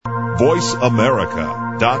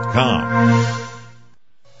VoiceAmerica.com.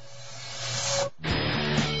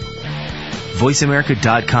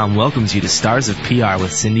 VoiceAmerica.com welcomes you to Stars of PR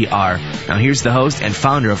with Cindy R. Now here's the host and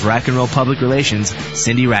founder of Rack and Roll Public Relations,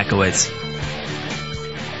 Cindy Rakowitz.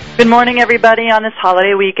 Good morning, everybody, on this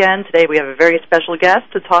holiday weekend. Today we have a very special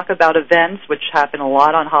guest to talk about events, which happen a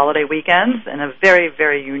lot on holiday weekends, in a very,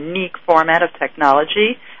 very unique format of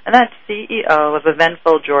technology. And that's CEO of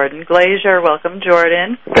Eventful, Jordan Glazier. Welcome,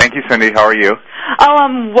 Jordan. Thank you, Cindy. How are you? Oh,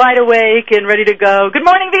 I'm wide awake and ready to go. Good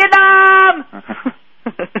morning, Vietnam!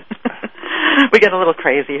 We get a little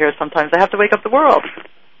crazy here sometimes. I have to wake up the world.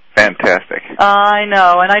 Fantastic. I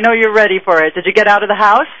know, and I know you're ready for it. Did you get out of the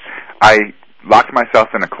house? I locked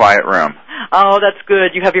myself in a quiet room. Oh, that's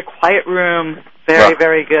good. You have your quiet room. Very,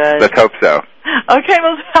 very good. Let's hope so. Okay,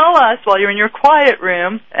 well, tell us, while you're in your quiet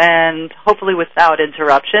room, and hopefully without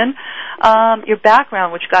interruption, your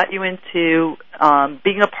background, which got you into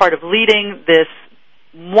being a part of leading this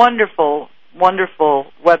wonderful,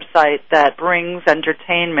 wonderful website that brings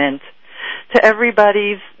entertainment to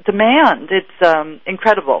everybody's demand. It's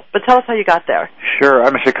incredible. But tell us how you got there. Sure.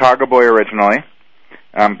 I'm a Chicago boy originally.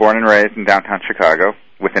 Born and raised in downtown Chicago,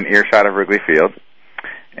 within earshot of Wrigley Field,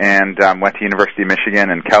 and went to University of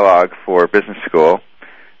Michigan and Kellogg for business school.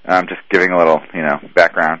 Just giving a little,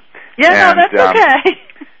 background. Yeah, no, that's okay.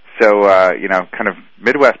 So, kind of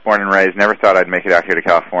Midwest born and raised. Never thought I'd make it out here to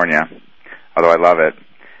California, although I love it.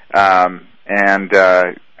 I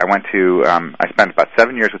spent about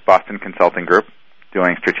 7 years with Boston Consulting Group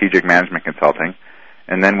doing strategic management consulting,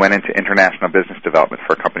 and then went into international business development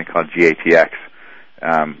for a company called GATX,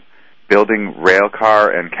 building rail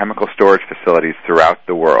car and chemical storage facilities throughout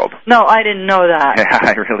the world. No, I didn't know that. Yeah,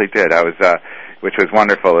 I really did. Which was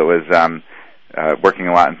wonderful. It was working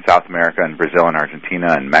a lot in South America and Brazil and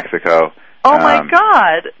Argentina and Mexico. Oh my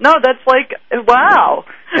God! No, that's like wow.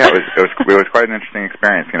 Yeah, it was quite an interesting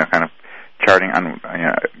experience. Kind of charting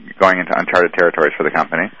going into uncharted territories for the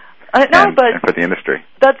company. And for the industry.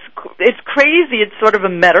 It's crazy. It's sort of a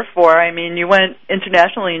metaphor. I mean, you went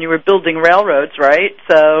internationally and you were building railroads, right?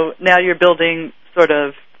 So now you're building sort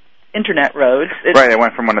of internet roads. Right. I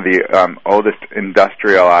went from one of the oldest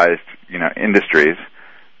industrialized, industries,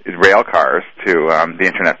 rail cars, to the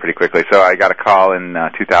internet pretty quickly. So I got a call in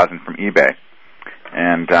 2000 from eBay,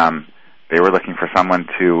 and they were looking for someone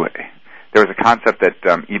to. There was a concept that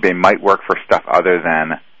eBay might work for stuff other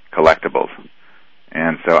than collectibles.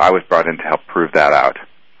 And so I was brought in to help prove that out.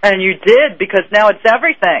 And you did, because now it's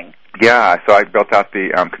everything. Yeah, so I built out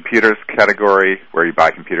the computers category, where you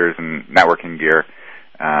buy computers and networking gear.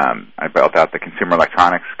 I built out the consumer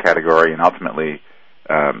electronics category, and ultimately,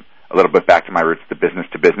 a little bit back to my roots, the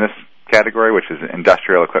business-to-business category, which is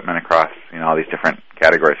industrial equipment across all these different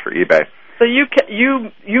categories for eBay. So you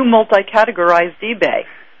multi-categorized eBay.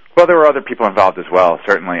 Well, there were other people involved as well,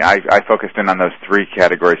 certainly. I focused in on those three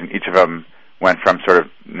categories, and each of them went from sort of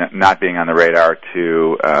not being on the radar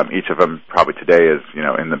to each of them probably today is,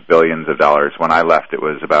 in the billions of dollars. When I left, it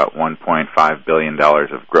was about $1.5 billion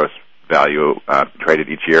of gross value traded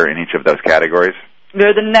each year in each of those categories.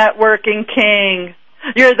 You're the networking king.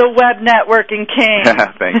 You're the web networking king.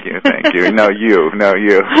 Thank you. No, you.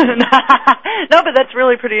 No, but that's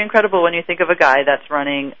really pretty incredible when you think of a guy that's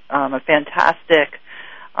running a fantastic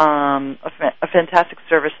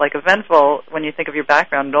service like Eventful. When you think of your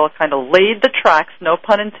background, it all kind of laid the tracks, no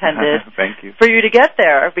pun intended, Thank you. for you to get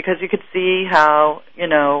there, because you could see how,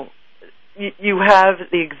 you have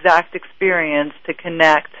the exact experience to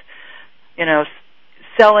connect,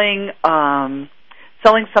 selling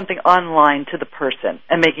something online to the person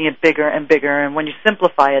and making it bigger and bigger. And when you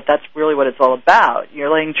simplify it, that's really what it's all about. You're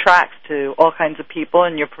laying tracks to all kinds of people,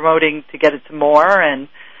 and you're promoting to get it to more. And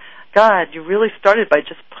God, you really started by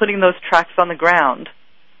just putting those tracks on the ground.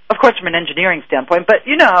 Of course, from an engineering standpoint, but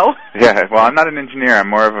Yeah, well, I'm not an engineer. I'm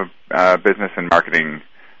more of a business and marketing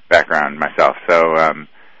background myself. So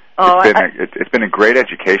it's been a great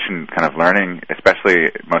education, kind of learning, especially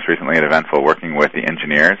most recently at Eventful, working with the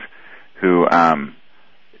engineers who.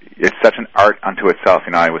 It's such an art unto itself.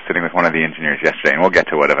 I was sitting with one of the engineers yesterday, and we'll get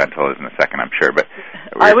to what Eventful is in a second, I'm sure. But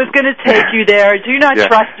I was going to take you there. Do you not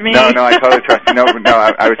trust me? No, I totally trust you. No,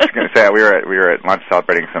 I was just going to say we were at lunch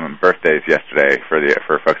celebrating some birthdays yesterday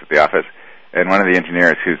for folks at the office, and one of the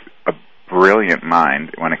engineers, who's a brilliant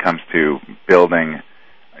mind when it comes to building,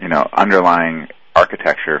 underlying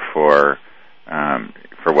architecture for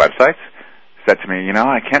websites, said to me,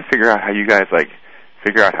 I can't figure out how you guys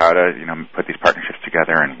figure out how to, put these partnerships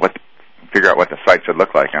together and figure out what the site should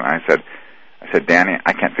look like. And I said, Danny,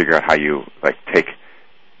 I can't figure out how you take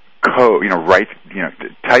code,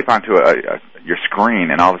 type onto your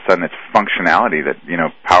screen, and all of a sudden it's functionality that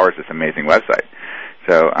powers this amazing website.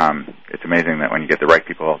 So it's amazing that when you get the right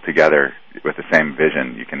people together with the same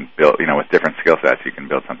vision, you can build, with different skill sets, you can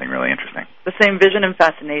build something really interesting. The same vision and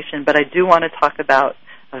fascination, but I do want to talk about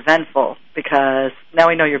Eventful, because now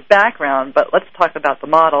we know your background, but let's talk about the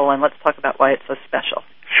model and let's talk about why it's so special.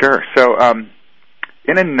 Sure. So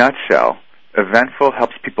in a nutshell, Eventful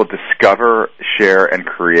helps people discover, share, and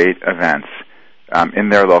create events in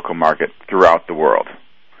their local market throughout the world.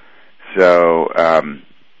 So, and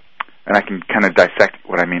I can kind of dissect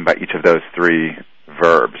what I mean by each of those three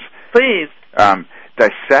verbs. Please.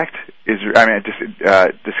 Dissect is,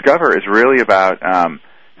 discover is really about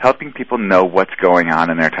helping people know what's going on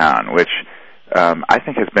in their town, which I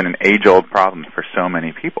think has been an age-old problem for so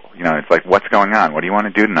many people. It's like, what's going on? What do you want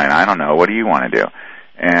to do tonight? I don't know. What do you want to do?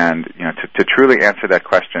 And, to truly answer that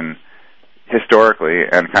question historically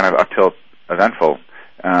and kind of up till Eventful,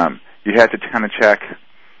 you had to kind of check,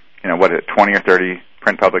 20 or 30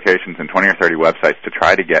 print publications and 20 or 30 websites to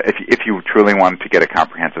try to get, if you truly wanted to get a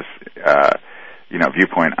comprehensive,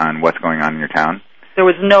 viewpoint on what's going on in your town. There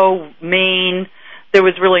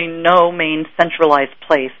was really no main centralized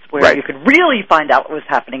place where you could really find out what was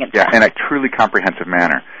happening in town. Yeah, in a truly comprehensive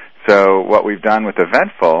manner. So what we've done with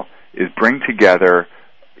Eventful is bring together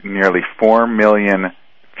nearly 4 million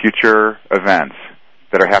future events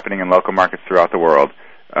that are happening in local markets throughout the world,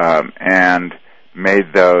 and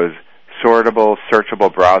made those sortable, searchable,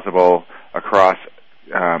 browsable across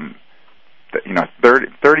 30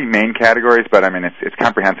 main categories, but it's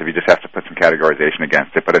comprehensive. You just have to put some categorization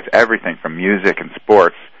against it. But it's everything from music and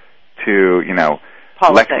sports to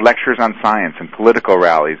lectures on science and political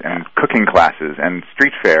rallies and cooking classes and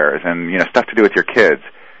street fairs and stuff to do with your kids.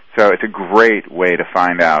 So it's a great way to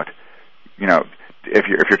find out, if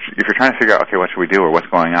you're trying to figure out, okay, what should we do, or what's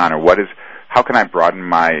going on, or how can I broaden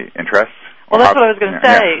my interests? Well, that's what I was going to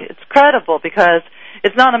say. Yeah. It's credible because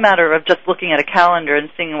it's not a matter of just looking at a calendar and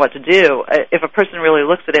seeing what to do. If a person really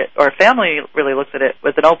looks at it, or a family really looks at it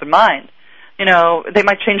with an open mind, they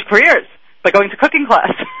might change careers by going to cooking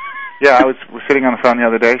class. Yeah, I was sitting on the phone the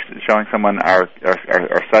other day showing someone our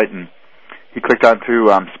site, and he clicked onto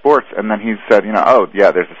sports, and then he said,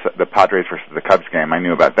 there's the Padres versus the Cubs game. I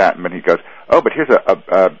knew about that. But he goes, but here's a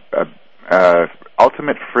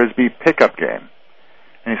ultimate frisbee pickup game.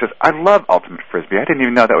 And he says, I love ultimate frisbee. I didn't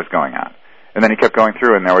even know that was going on. And then he kept going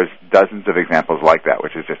through, and there was dozens of examples like that,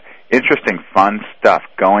 which is just interesting, fun stuff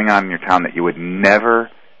going on in your town that you would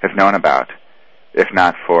never have known about if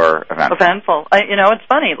not for Eventful. Eventful. It's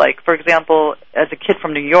funny. Like, for example, as a kid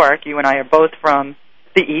from New York, you and I are both from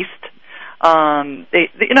the East.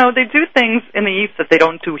 They do things in the East that they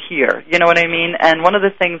don't do here. You know what I mean? And one of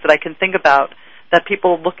the things that I can think about that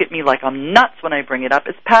people look at me like I'm nuts when I bring it up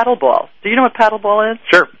is paddleball. Do you know what paddleball is?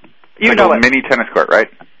 Sure. You know it. Mini tennis court, right?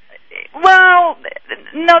 Well,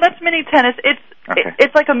 no, that's mini tennis. It's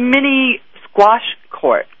like a mini squash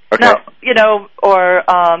court. Okay. No,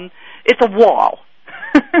 it's a wall.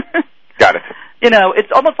 Got it.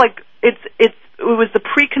 It's almost like it was the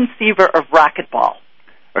preconceiver of racquetball.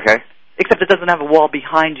 Okay. Except it doesn't have a wall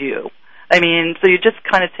behind you. So you just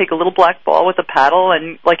kind of take a little black ball with a paddle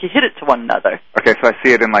and you hit it to one another. Okay, so I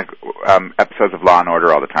see it in episodes of Law and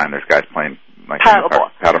Order all the time. There's guys playing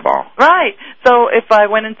paddleball. Right. So if I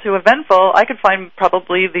went into Eventful, I could find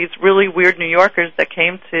probably these really weird New Yorkers that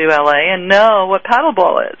came to L.A. and know what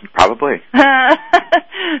paddleball is. Probably.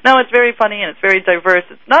 No, it's very funny and it's very diverse.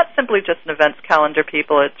 It's not simply just an events calendar,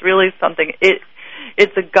 people. It's really something. It's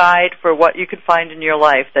a guide for what you could find in your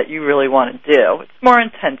life that you really want to do. It's more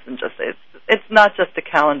intense than just it's not just a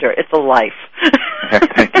calendar. It's a life.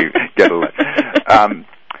 Thank you. Get a life.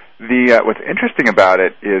 What's interesting about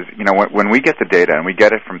it is, when we get the data, and we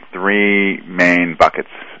get it from three main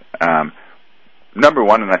buckets. Number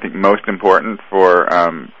one, and I think most important for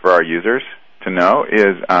our users to know,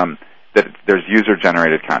 is that there's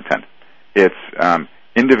user-generated content. It's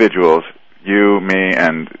individuals, you, me,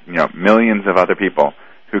 and millions of other people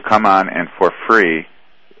who come on and for free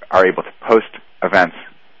are able to post events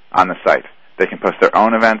on the site. They can post their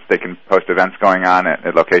own events. They can post events going on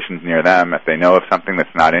at locations near them. If they know of something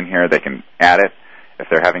that's not in here, they can add it. If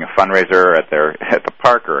they're having a fundraiser at the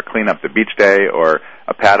park, or a clean up the beach day, or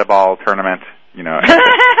a paddleball tournament,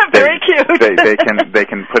 very cute. they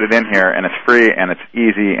can put it in here, and it's free and it's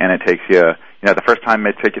easy, and it takes you. The first time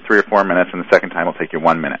may take you 3 or 4 minutes, and the second time will take you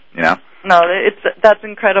 1 minute. No, that's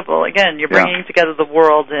incredible. Again, you're bringing together the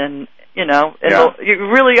world, and you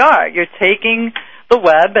really are. You're taking the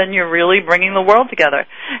web, and you're really bringing the world together.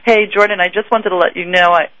 Hey, Jordan, I just wanted to let you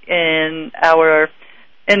know in our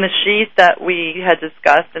in the sheet that we had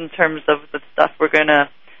discussed in terms of the stuff we're going to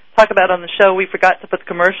talk about on the show, we forgot to put the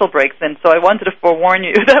commercial breaks in, so I wanted to forewarn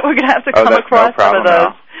you that we're going to have to come across some of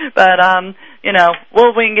those. No. But,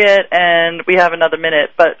 we'll wing it, and we have another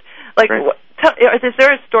minute. But, is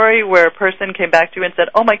there a story where a person came back to you and said,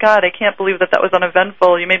 oh, my God, I can't believe that was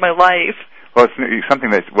uneventful. You made my life. Well, it's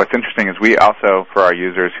something what's interesting is we also, for our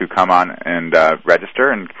users who come on and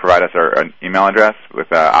register and provide us an email address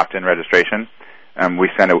with opt-in registration, we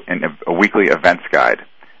send a weekly events guide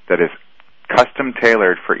that is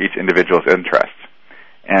custom-tailored for each individual's interests.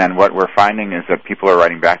 And what we're finding is that people are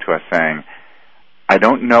writing back to us saying, I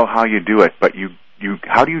don't know how you do it, but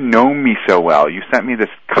how do you know me so well? You sent me this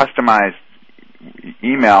customized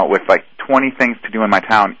email with 20 things to do in my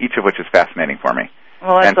town, each of which is fascinating for me.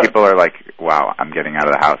 Well, and people are like, wow, I'm getting out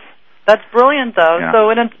of the house. That's brilliant, though. Yeah. So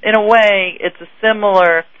in a way, it's a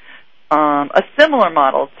similar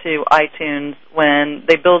model to iTunes when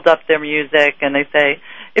they build up their music and they say,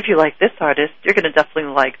 if you like this artist, you're going to definitely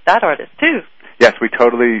like that artist, too. Yes, we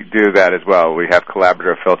totally do that as well. We have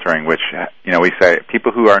collaborative filtering, which, we say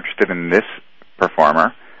people who are interested in this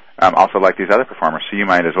performer also like these other performers, so you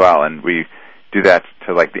might as well. And we do that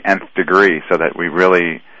to the nth degree so that we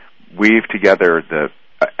really weave together the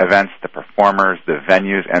events, the performers, the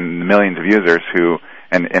venues, and the millions of users who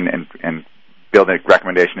and build a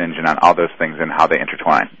recommendation engine on all those things and how they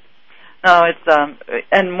intertwine. No, it's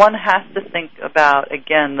and one has to think about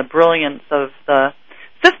again the brilliance of the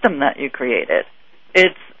system that you created.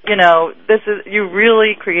 It's you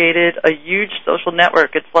really created a huge social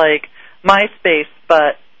network. It's like MySpace,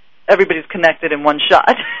 but everybody's connected in one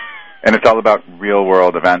shot. And it's all about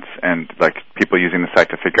real-world events and people using the site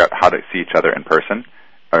to figure out how to see each other in person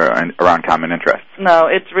around common interests. No,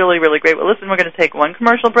 it's really, really great. Well, listen, we're going to take one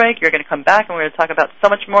commercial break. You're going to come back, and we're going to talk about so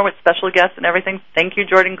much more with special guests and everything. Thank you,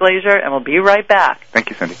 Jordan Glazier, and we'll be right back. Thank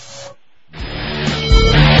you, Cindy.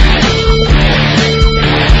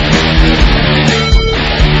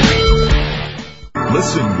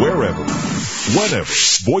 Listen wherever, whenever.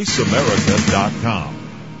 VoiceAmerica.com.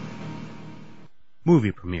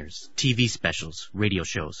 Movie premieres, TV specials, radio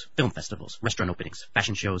shows, film festivals, restaurant openings,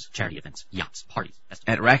 fashion shows, charity events, yachts, parties,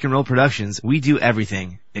 festivals. At Rack and Roll Productions, we do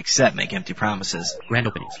everything except make empty promises. Grand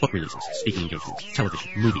openings, book releases, speaking engagements,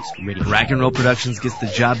 television, movies, radio. Rack and Roll Productions gets the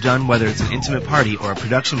job done whether it's an intimate party or a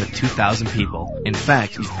production with 2,000 people. In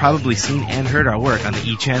fact, you've probably seen and heard our work on the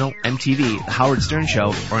E! Channel, MTV, The Howard Stern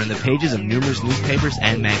Show, or in the pages of numerous newspapers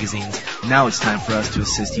and magazines. Now it's time for us to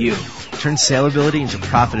assist you. Turn saleability into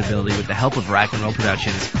profitability with the help of Rack and Roll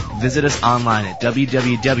Productions. Visit us online at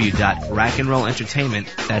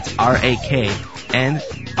www.rackandrollentertainment, that's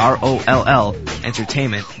RAKNROLL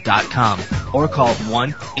entertainment.com, or call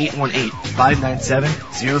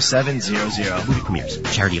 1-818-597-0700. Movie premieres,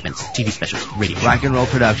 charity events, TV specials, radio. Rack and Roll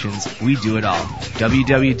Productions, we do it all.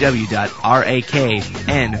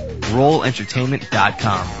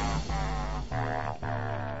 www.raKNRollentertainment.com.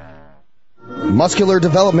 Muscular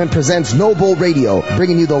Development presents No Bull Radio,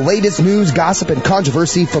 bringing you the latest news, gossip, and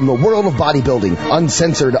controversy from the world of bodybuilding.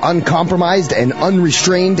 Uncensored, uncompromised, and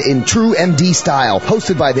unrestrained in true MD style.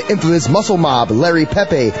 Hosted by the infamous Muscle Mob, Larry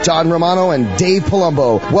Pepe, John Romano, and Dave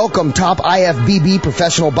Palumbo. Welcome top IFBB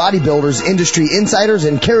professional bodybuilders, industry insiders,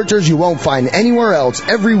 and characters you won't find anywhere else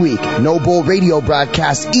every week. No Bull Radio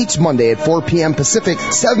broadcasts each Monday at 4 p.m. Pacific,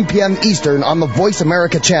 7 p.m. Eastern on the Voice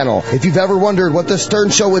America channel. If you've ever wondered what the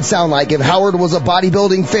Stern Show would sound like if Howard was a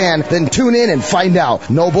bodybuilding fan, then tune in and find out.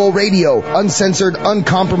 No Bull Radio, uncensored,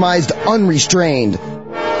 uncompromised, unrestrained.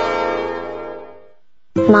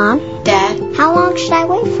 Mom? Dad? How long should I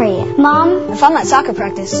wait for you? Mom? If I'm at soccer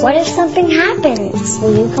practice. What if something happens?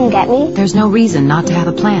 Will you come get me? There's no reason not to have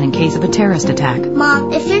a plan in case of a terrorist attack.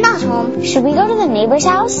 Mom, if you're not home, should we go to the neighbor's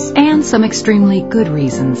house? And some extremely good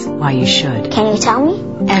reasons why you should. Can you tell me?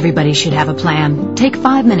 Everybody should have a plan. Take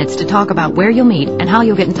 5 minutes to talk about where you'll meet and how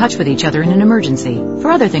you'll get in touch with each other in an emergency.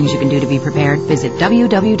 For other things you can do to be prepared, visit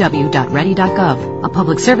www.ready.gov. A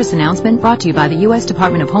public service announcement brought to you by the U.S.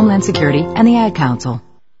 Department of Homeland Security and the Ad Council.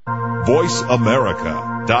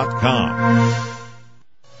 VoiceAmerica.com.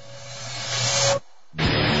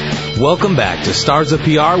 Welcome back to Stars of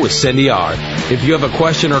PR with Cindy R. If you have a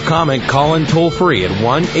question or comment, call in toll free at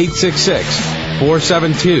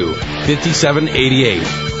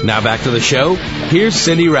 1-866-472-5788. Now back to the show. Here's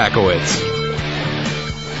Cindy Rakowitz.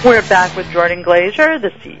 We're back with Jordan Glazier, the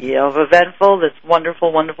CEO of Eventful, this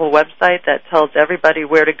wonderful, wonderful website that tells everybody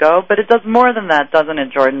where to go. But it does more than that, doesn't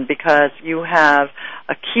it, Jordan? Because you have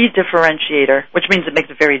a key differentiator, which means it makes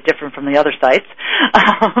it very different from the other sites.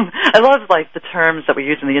 I love, the terms that we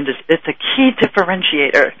use in the industry. It's a key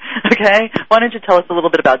differentiator, okay? Why don't you tell us a little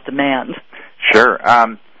bit about demand? Sure.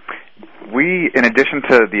 We, in addition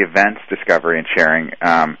to the events discovery and sharing,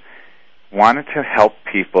 wanted to help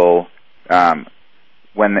people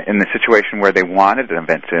when in the situation where they wanted an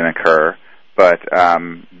event to occur, but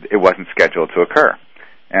it wasn't scheduled to occur.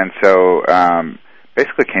 And so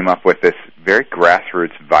basically came up with this very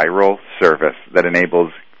grassroots viral service that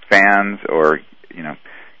enables fans or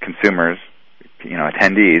consumers,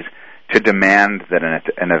 attendees, to demand that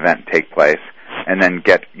an event take place, and then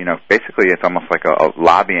get, basically it's almost like a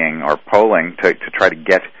lobbying or polling to try to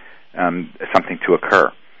get something to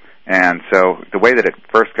occur. And so the way that it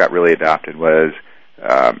first got really adopted was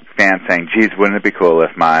fans saying, geez, wouldn't it be cool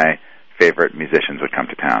if my favorite musicians would come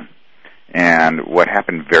to town? And what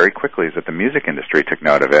happened very quickly is that the music industry took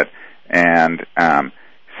note of it, and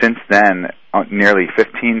since then, nearly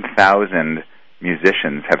 15,000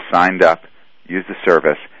 musicians have signed up, used the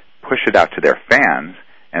service, push it out to their fans,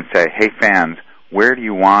 and say, hey, fans, where do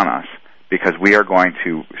you want us? Because we are going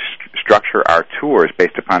to structure our tours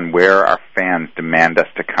based upon where our fans demand us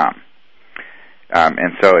to come.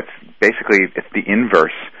 And so it's the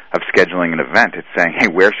inverse of scheduling an event. It's saying, hey,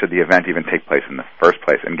 where should the event even take place in the first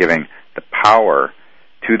place, and giving the power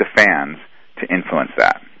to the fans to influence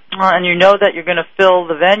that. And you know that you're going to fill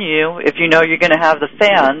the venue if you know you're going to have the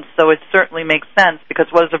fans, so it certainly makes sense, because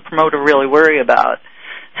what does a promoter really worry about?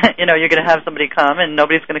 You're going to have somebody come and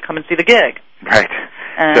nobody's going to come and see the gig. Right.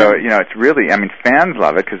 So, it's really, fans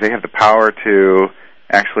love it because they have the power to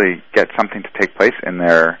actually get something to take place in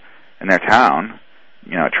their town,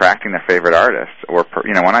 attracting their favorite artists. Or,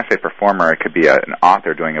 when I say performer, it could be an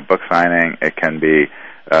author doing a book signing. It can be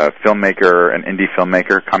a filmmaker, an indie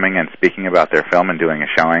filmmaker coming and speaking about their film and doing a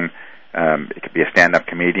showing. It could be a stand-up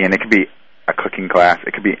comedian. It could be a cooking class.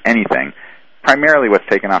 It could be anything. Primarily what's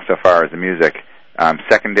taken off so far is the music.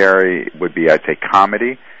 Secondary would be, I'd say,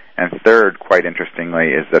 comedy. And third, quite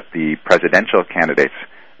interestingly, is that the presidential candidates,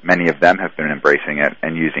 many of them have been embracing it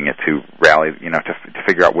and using it to rally, to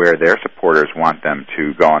figure out where their supporters want them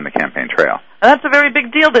to go on the campaign trail. And that's a very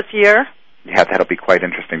big deal this year. Yeah, that'll be quite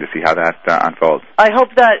interesting to see how that unfolds. I hope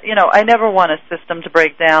that, I never want a system to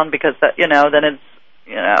break down, because that, then it's,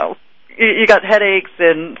 you got headaches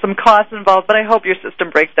and some costs involved, but I hope your system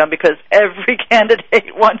breaks down, because every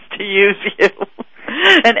candidate wants to use you.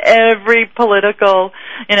 And every political,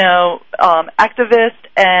 activist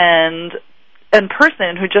and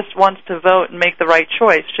person who just wants to vote and make the right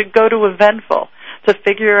choice should go to Eventful to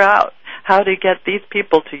figure out how to get these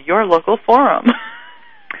people to your local forum.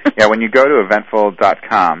 Yeah, when you go to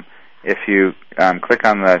eventful.com, if you click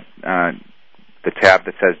on the tab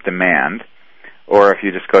that says Demand, or if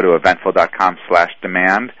you just go to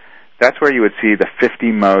eventful.com/demand, that's where you would see the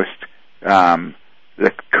 50 most,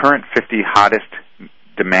 the current 50 hottest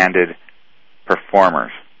demanded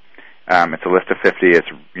performers. It's a list of 50. It's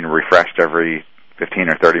refreshed every 15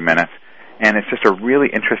 or 30 minutes, and it's just a really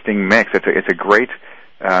interesting mix. It's a great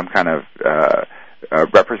kind of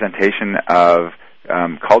representation of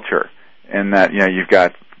culture, in that you've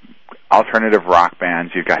got alternative rock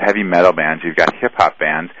bands, you've got heavy metal bands, you've got hip hop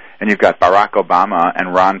bands, and you've got Barack Obama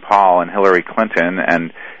and Ron Paul and Hillary Clinton,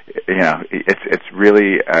 and it's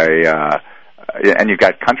really and you've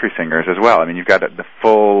got country singers as well. You've got the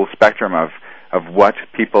full spectrum of what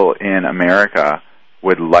people in America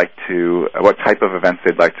would like to, what type of events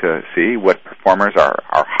they'd like to see, what performers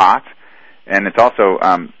are hot, and it's also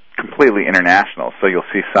completely international. So you'll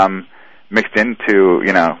see some mixed into,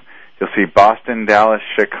 you'll see Boston, Dallas,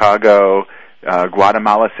 Chicago,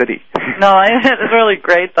 Guatemala City. No, it's really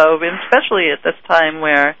great, though, especially at this time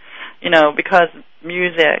where, because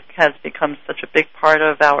music has become such a big part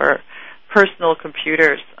of our personal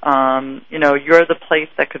computers, you're the place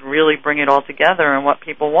that could really bring it all together and what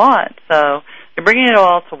people want. So you're bringing it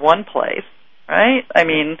all to one place, right?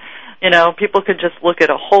 People could just look at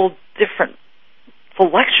a whole different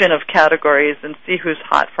selection of categories and see who's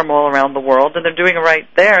hot from all around the world, and they're doing it right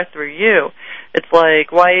there through you. It's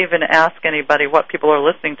like, why even ask anybody what people are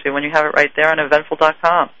listening to when you have it right there on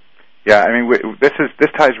eventful.com? Yeah, this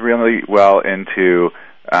ties really well into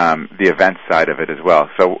the event side of it as well.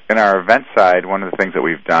 So in our event side, one of the things that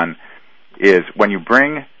we've done is when you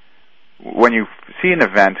see an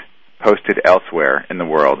event posted elsewhere in the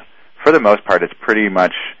world, for the most part, it's pretty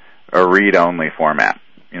much a read-only format.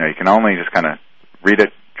 You can only just kind of read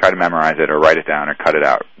it, try to memorize it, or write it down, or cut it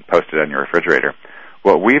out, and post it on your refrigerator.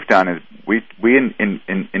 What we've done is we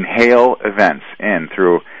inhale events in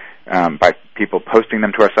through by people posting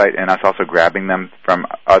them to our site, and us also grabbing them from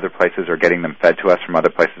other places or getting them fed to us from other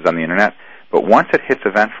places on the internet. But once it hits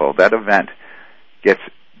Eventful, that event gets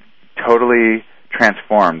totally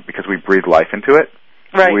transformed because we breathe life into it.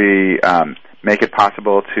 Right. We make it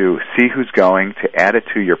possible to see who's going, to add it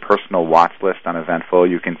to your personal watch list on Eventful.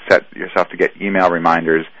 You can set yourself to get email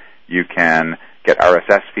reminders. You can get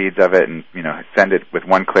RSS feeds of it and, send it with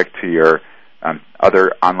one click to your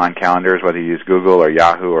other online calendars, whether you use Google or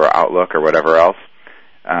Yahoo or Outlook or whatever else.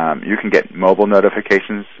 You can get mobile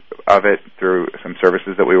notifications of it through some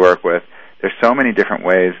services that we work with. There's so many different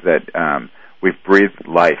ways that we've breathed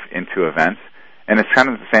life into events. And it's kind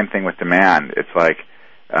of the same thing with demand. It's like,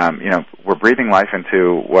 we're breathing life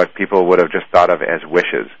into what people would have just thought of as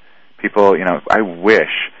wishes. People, I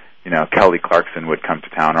wish, Kelly Clarkson would come to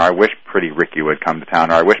town, or I wish Pretty Ricky would come to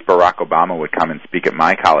town, or I wish Barack Obama would come and speak at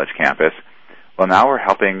my college campus. Well, now we're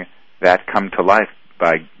helping that come to life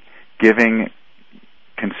by giving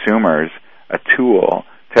consumers a tool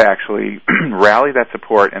to actually rally that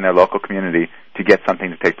support in their local community to get something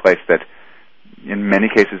to take place that in many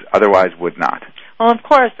cases otherwise would not. Well, of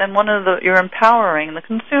course, and you're empowering the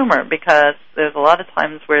consumer, because there's a lot of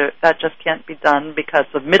times where that just can't be done because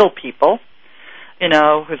of middle people,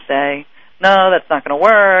 who say, no, that's not going to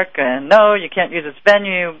work, and no, you can't use this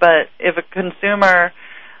venue. But if a consumer,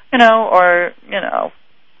 or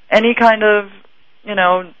any kind of,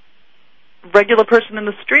 regular person in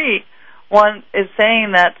the street is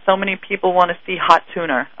saying that so many people want to see Hot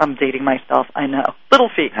Tuner. I'm dating myself, I know. Little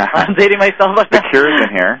Feet. I'm dating myself. The Cure's in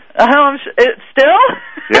here. Oh, still?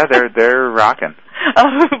 Yeah, they're rocking.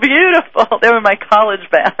 Oh, beautiful. They were my college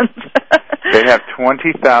band. They have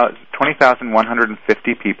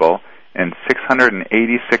 20,150 people in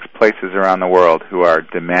 686 places around the world who are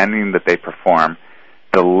demanding that they perform.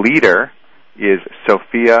 The leader is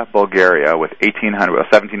Sofia, Bulgaria, with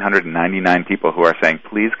 1,799 people who are saying,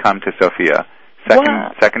 please come to Sofia.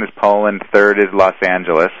 Second is Poland, third is Los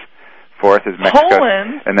Angeles, fourth is Mexico,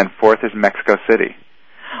 Poland? And then fourth is Mexico City.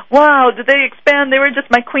 Wow, did they expand? They were just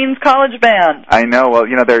my Queen's College band. I know. Well,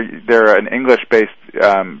 they're an English-based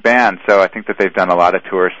band, so I think that they've done a lot of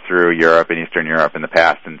tours through Europe and Eastern Europe in the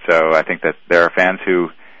past, and so I think that there are fans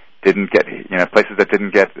who didn't get, places that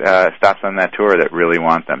didn't get stops on that tour that really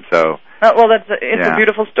want them. So. Well, it's a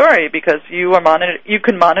beautiful story, because you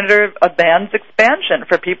can monitor a band's expansion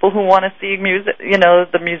for people who want to see music.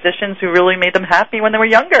 The musicians who really made them happy when they were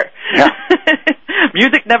younger. Yeah.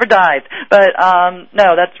 Music never dies, but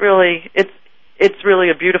no, that's really it's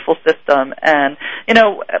really a beautiful system. And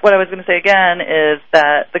what I was going to say again is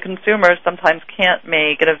that the consumers sometimes can't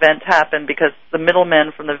make an event happen because the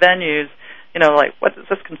middlemen from the venues. What is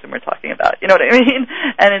this consumer talking about? You know what I mean?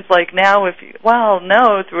 And it's like now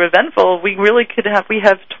through Eventful, we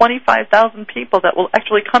have 25,000 people that will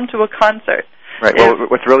actually come to a concert. Right. Well,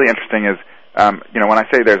 what's really interesting is, when I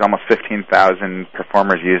say there's almost 15,000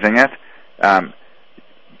 performers using it, a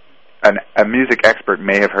music expert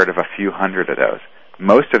may have heard of a few hundred of those.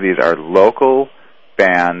 Most of these are local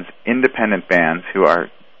bands, independent bands who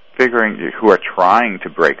are trying to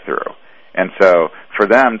break through. And so for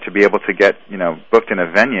them to be able to get, booked in a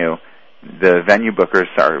venue, the venue bookers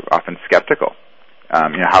are often skeptical.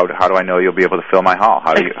 How do I know you'll be able to fill my hall?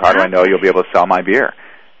 How do I know you'll be able to sell my beer?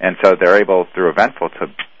 And so they're able, through Eventful, to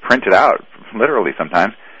print it out, literally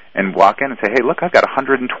sometimes, and walk in and say, hey, look, I've got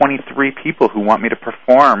 123 people who want me to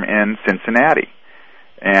perform in Cincinnati.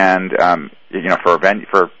 And, for a venue,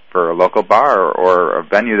 for a local bar or a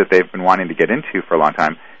venue that they've been wanting to get into for a long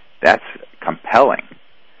time, that's compelling.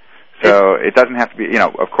 So it doesn't have to be,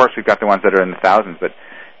 of course we've got the ones that are in the thousands, but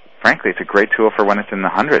frankly it's a great tool for when it's in the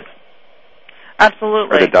hundreds.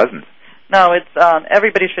 Absolutely. Or the dozens. No, it's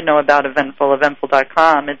everybody should know about Eventful,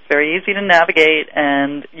 eventful.com. It's very easy to navigate,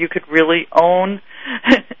 and you could really own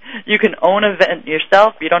you can own an event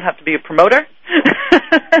yourself. You don't have to be a promoter.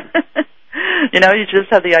 You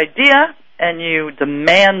just have the idea and you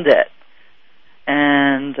demand it.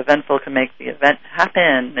 And Eventful can make the event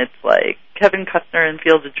happen. It's like Kevin Costner in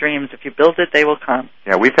Field of Dreams. If you build it, they will come.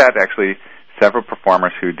 Yeah, we've had actually several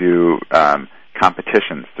performers who do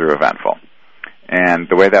competitions through Eventful. And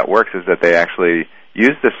the way that works is that they actually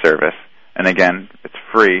use this service, and again, it's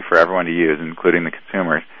free for everyone to use, including the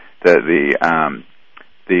consumers. The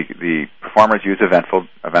performers use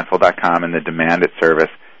eventful.com and the Demand It service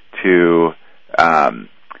to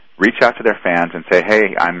reach out to their fans and say,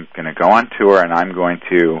 hey, I'm going to go on tour and I'm going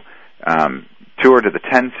to tour to the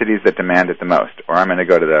 10 cities that demand it the most, or I'm going to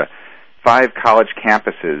go to the 5 college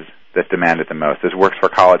campuses that demand it the most. This works for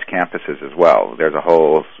college campuses as well. There's a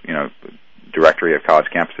whole, directory of college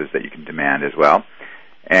campuses that you can demand as well.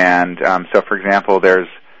 And so, for example, there's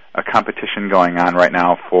a competition going on right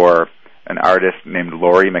now for an artist named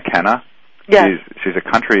Lori McKenna. Yes. She's a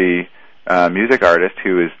country music artist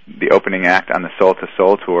who is the opening act on the Soul to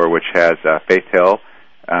Soul tour, which has Faith Hill,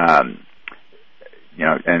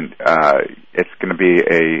 and it's going to be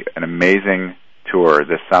an amazing tour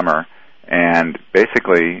this summer. And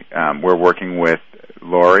basically, we're working with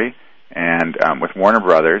Lori and with Warner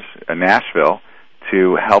Brothers in Nashville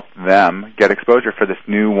to help them get exposure for this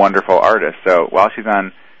new wonderful artist. So while she's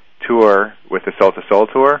on tour with the Soul to Soul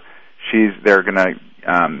tour, they're going to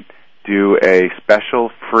do a special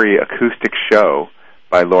free acoustic show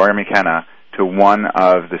by Lori McKenna to one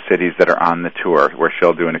of the cities that are on the tour, where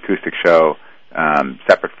she'll do an acoustic show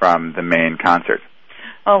separate from the main concert.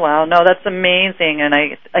 Oh, wow. No, that's amazing. And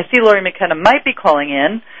I see Lori McKenna might be calling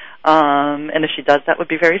in. And if she does, that would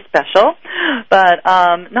be very special. But,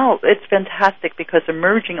 no, it's fantastic because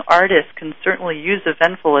emerging artists can certainly use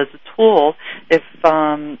Eventful as a tool. If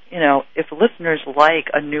listeners like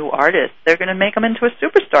a new artist, they're going to make them into a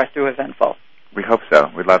superstar through Eventful. We hope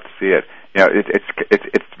so. We'd love to see it.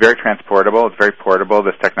 It's very transportable. It's very portable,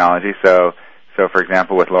 this technology. So for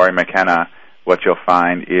example, with Lori McKenna, what you'll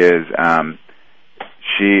find is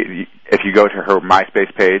if you go to her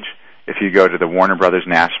MySpace page, if you go to the Warner Brothers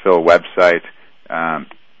Nashville website,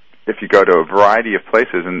 if you go to a variety of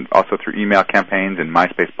places, and also through email campaigns and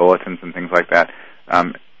MySpace bulletins and things like that,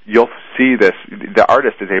 you'll see this. The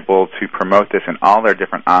artist is able to promote this in all their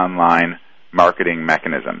different online marketing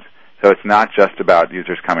mechanisms. So it's not just about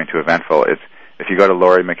users coming to Eventful. If you go to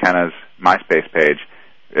Lori McKenna's MySpace page,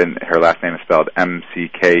 and her last name is spelled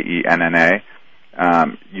McKenna,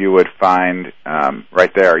 you would find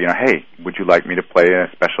right there, hey, would you like me to play a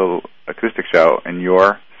special acoustic show in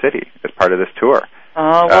your city as part of this tour?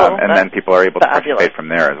 Oh, well, and then people are able to fabulous. participate from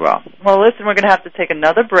there as well. Well, listen, we're going to have to take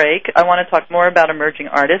another break. I want to talk more about emerging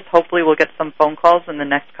artists. Hopefully we'll get some phone calls in the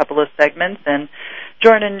next couple of segments. And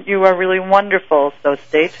Jordan, you are really wonderful, so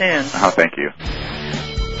stay tuned. Oh, thank you.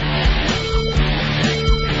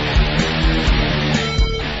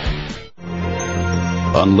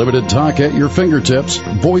 Unlimited talk at your fingertips.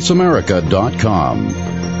 VoiceAmerica.com.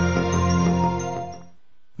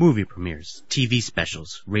 Movie premieres, TV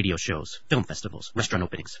specials, radio shows, film festivals, restaurant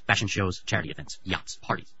openings, fashion shows, charity events, yachts,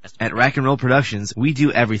 parties, festivals. At Rack and Roll Productions, we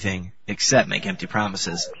do everything except make empty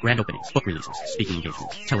promises. Grand openings, book releases, speaking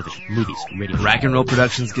engagements, television, movies, radio. Rack and Roll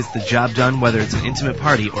Productions gets the job done whether it's an intimate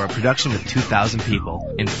party or a production with 2,000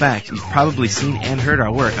 people. In fact, you've probably seen and heard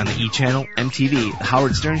our work on the E! Channel, MTV, The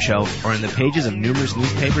Howard Stern Show, or in the pages of numerous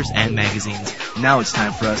newspapers and magazines. Now it's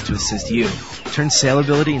time for us to assist you. Turn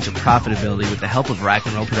saleability into profitability with the help of Rack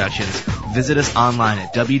and Roll Productions. Visit us online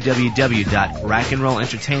at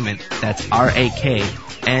www.rackandrollentertainment, that's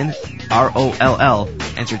RAKNROLL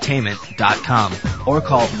entertainment.com, or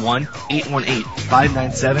call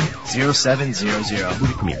 1-818-597-0700.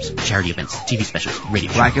 Movie premieres, charity events, TV specials,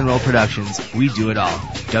 radio. Rack and Roll Productions, we do it all.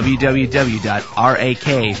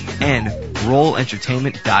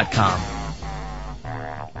 www.racknrollentertainment.com.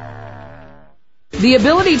 The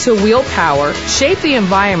ability to wield power, shape the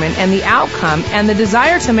environment and the outcome, and the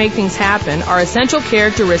desire to make things happen are essential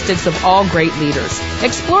characteristics of all great leaders.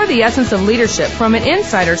 Explore the essence of leadership from an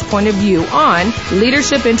insider's point of view on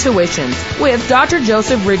Leadership Intuitions with Dr.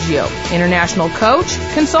 Joseph Riggio, international coach,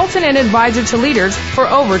 consultant, and advisor to leaders for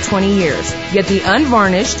over 20 years. Get the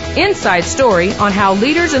unvarnished, inside story on how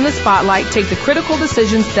leaders in the spotlight take the critical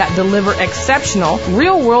decisions that deliver exceptional,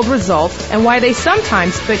 real-world results and why they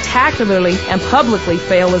sometimes spectacularly and publicly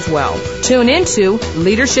fail as well. Tune into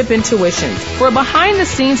Leadership Intuitions for a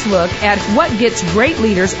behind-the-scenes look at what gets great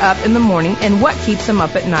leaders up in the morning and what keeps them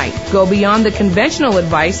up at night. Go beyond the conventional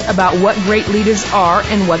advice about what great leaders are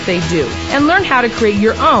and what they do, and learn how to create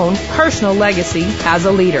your own personal legacy as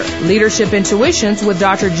a leader. Leadership Intuitions with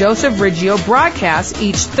Dr. Joseph Riggio broadcasts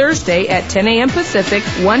each Thursday at 10 a.m. Pacific,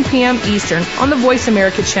 1 p.m. Eastern on the Voice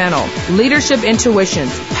America channel. Leadership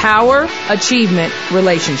Intuitions. Power, achievement,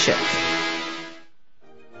 relationship.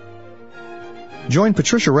 Join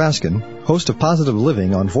Patricia Raskin, host of Positive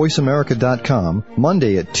Living on VoiceAmerica.com,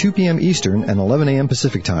 Monday at 2 p.m. Eastern and 11 a.m.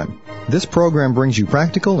 Pacific Time. This program brings you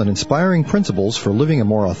practical and inspiring principles for living a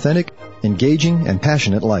more authentic, engaging, and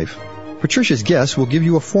passionate life. Patricia's guests will give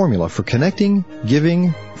you a formula for connecting,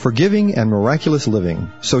 giving, forgiving, and miraculous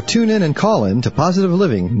living. So tune in and call in to Positive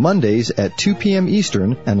Living Mondays at 2 p.m.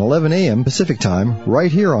 Eastern and 11 a.m. Pacific Time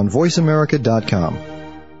right here on VoiceAmerica.com.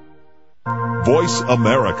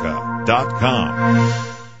 VoiceAmerica.com.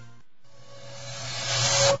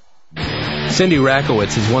 Cindy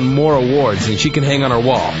Rakowitz has won more awards than she can hang on her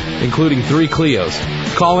wall, including 3 Clios.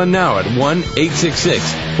 Call in now at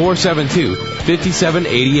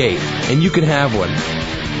 1-866-472-5788, and you can have one.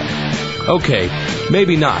 Okay,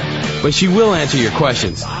 maybe not, but she will answer your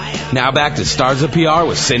questions. Now back to Stars of PR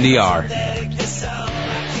with Cindy R.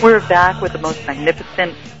 We're back with the most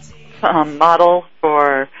magnificent model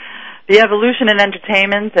for the evolution in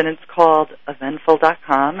entertainment, and it's called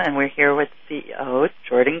eventful.com, and we're here with CEO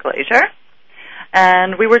Jordan Glazier.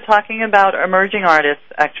 And we were talking about emerging artists,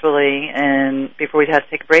 actually, and before we had to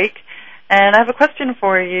take a break. And I have a question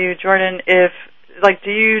for you, Jordan.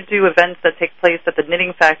 Do you do events that take place at the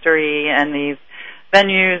Knitting Factory and these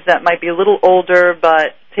venues that might be a little older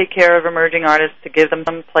but take care of emerging artists to give them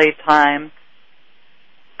some play time?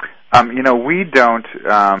 We don't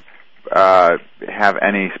have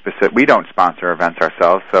any specific. We don't sponsor events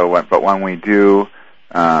ourselves. But when we do,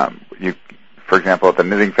 for example, at the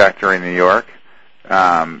Knitting Factory in New York,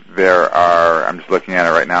 there are. I'm just looking at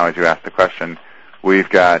it right now as you asked the question. We've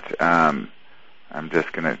got.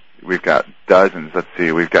 We've got dozens. Let's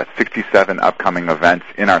see. We've got 67 upcoming events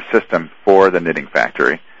in our system for the Knitting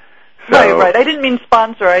Factory. So, right. I didn't mean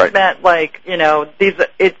sponsor. I meant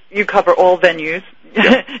you cover all venues.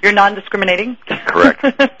 Yeah. You're non-discriminating? Correct.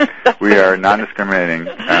 We are non-discriminating.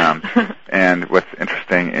 And what's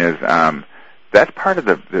interesting is that's part of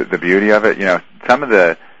the beauty of it. Some of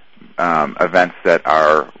the events that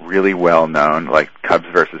are really well known, like Cubs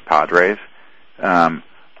versus Padres,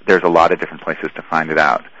 there's a lot of different places to find it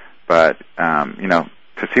out. But,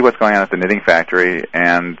 to see what's going on at the Knitting Factory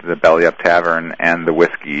and the Belly Up Tavern and the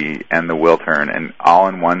Whiskey and the Wiltern, and all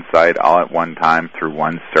in one site, all at one time through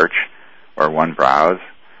one search or one browse,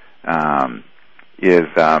 is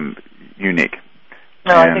unique.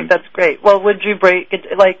 No, I think that's great. Well, would you break it,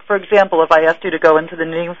 for example, if I asked you to go into the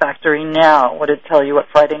Knitting Factory now, would it tell you what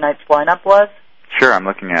Friday night's lineup was? Sure, I'm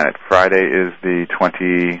looking at it. Friday is the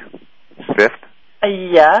 25th?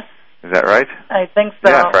 Yes. Is that right? I think so.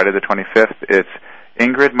 Yeah, Friday the 25th. It's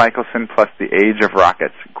Ingrid Michaelson plus the Age of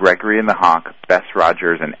Rockets, Gregory and the Hawk, Bess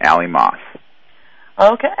Rogers, and Allie Moss.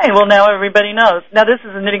 Okay, well, now everybody knows. Now, this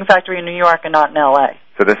is a Knitting Factory in New York and not in L.A.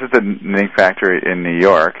 So this is the Knitting Factory in New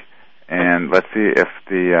York, and let's see if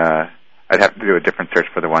I'd have to do a different search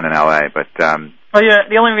for the one in L.A., but... Well,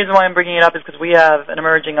 the only reason why I'm bringing it up is because we have an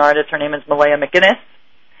emerging artist. Her name is Malaya McGinnis,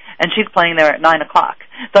 and she's playing there at 9 o'clock.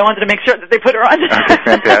 So I wanted to make sure that they put her on. Okay,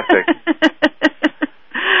 fantastic.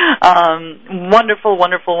 Wonderful,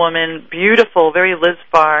 wonderful woman, beautiful, very Liz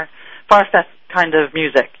Far-Fetched kind of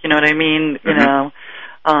music, you know what I mean? Mm-hmm.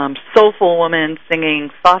 Soulful woman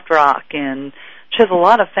singing soft rock, and she has a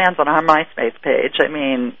lot of fans on her MySpace page. I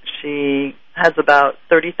mean, she has about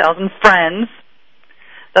 30,000 friends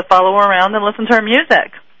that follow her around and listen to her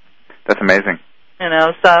music. That's amazing.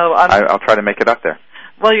 So... I'll try to make it up there.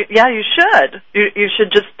 Well, yeah, you should. You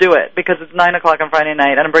should just do it, because it's 9 o'clock on Friday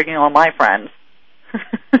night, and I'm bringing all my friends,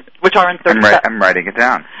 which are in 37. I'm writing it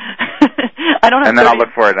down. I don't have and then I'll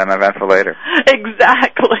look for it on Eventful later.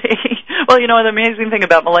 Exactly. Well, the amazing thing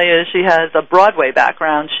about Malaya is she has a Broadway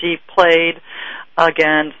background. She played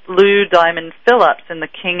against Lou Diamond Phillips in The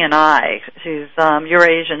King and I. She's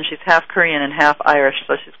Eurasian. She's half Korean and half Irish,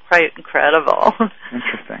 so she's quite incredible.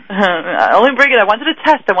 Interesting. Only bring it. I wanted to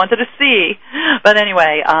test. I wanted to see. But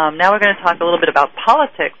anyway, now we're going to talk a little bit about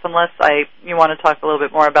politics, unless you want to talk a little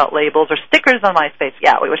bit more about labels or stickers on MySpace.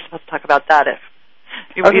 Yeah, we were supposed to talk about that.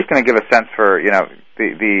 I was just going to give a sense for,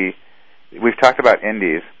 we've talked about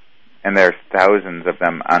indies, and there's thousands of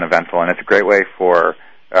them on Eventful, and it's a great way for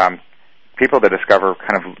people to discover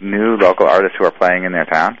kind of new local artists who are playing in their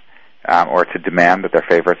town, or to demand that their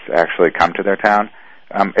favorites actually come to their town.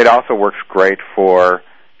 It also works great for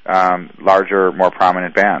larger, more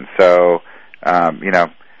prominent bands. So,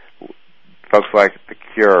 folks like The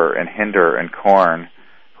Cure and Hinder and Korn,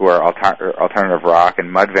 who are alternative rock, and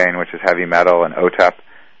Mudvayne, which is heavy metal, and OTEP,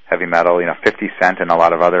 heavy metal. 50 Cent and a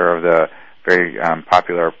lot of other of the very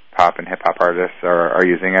popular pop and hip-hop artists are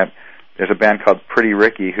using it. There's a band called Pretty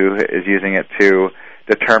Ricky who is using it to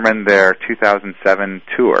determine their 2007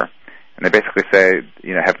 tour. And they basically say,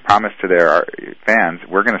 have promised to their fans,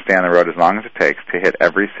 we're going to stay on the road as long as it takes to hit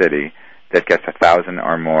every city that gets 1,000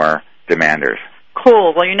 or more demanders.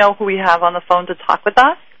 Cool. Well, you know who we have on the phone to talk with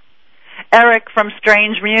us? Eric from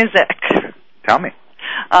Strange Music. Tell me.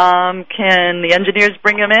 Can the engineers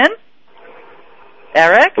bring him in?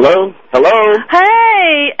 Eric? Hello?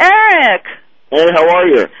 Hey, Eric. Hey, how are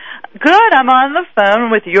you? Good. I'm on the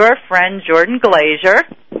phone with your friend Jordan Glazier.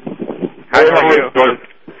 How are you, Jordan?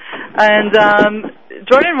 And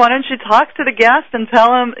Jordan, why don't you talk to the guest and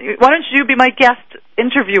tell him? Why don't you be my guest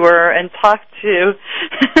interviewer and talk to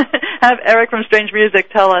have Eric from Strange Music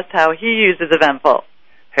tell us how he uses Eventful.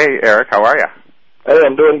 Hey, Eric, how are you? Hey,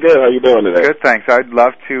 I'm doing good. How you doing today? Good, thanks. I'd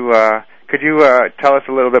love to. Could you tell us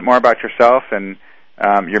a little bit more about yourself and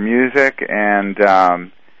your music and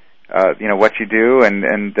what you do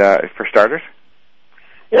and for starters?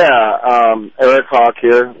 Yeah, Eric Hawk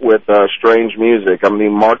here with Strange Music. I'm the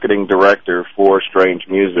marketing director for Strange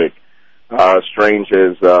Music. Strange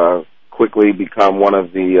has quickly become one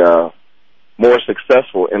of the more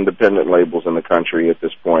successful independent labels in the country at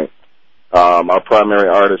this point. Our primary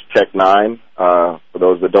artist, Tech9, for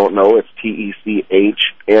those that don't know, it's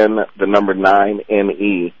TECHN, the number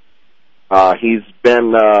 9NE. He's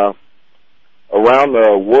been around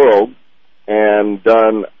the world and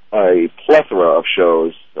done a plethora of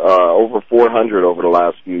shows, over 400 over the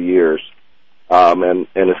last few years, and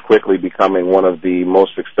is quickly becoming one of the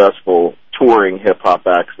most successful touring hip-hop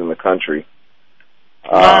acts in the country.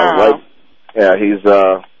 Wow. Yeah,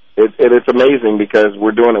 it's amazing because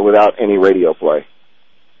we're doing it without any radio play.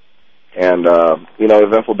 And,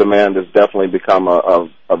 Eventful Demand has definitely become a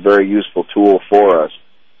very useful tool for us.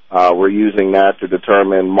 We're using that to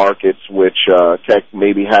determine markets which tech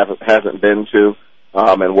maybe hasn't been to,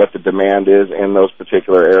 and what the demand is in those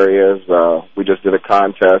particular areas. We just did a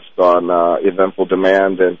contest on Eventful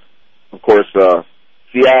Demand, and, of course,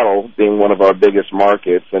 Seattle, being one of our biggest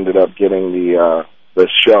markets, ended up getting the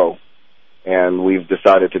show. And we've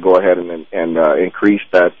decided to go ahead and increase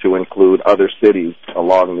that to include other cities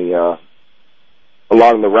along the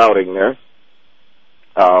routing there.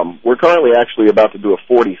 We're currently actually about to do a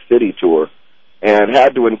 40-city tour and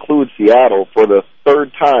had to include Seattle for the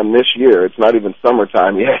third time this year. It's not even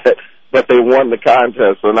summertime yet, but they won the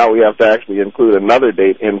contest, so now we have to actually include another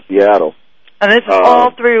date in Seattle. And this is all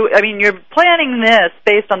through, you're planning this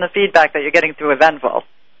based on the feedback that you're getting through Eventful.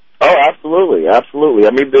 Oh, absolutely, absolutely.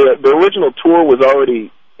 The original tour was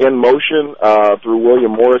already in motion through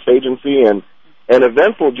William Morris Agency, and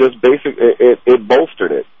Eventful just it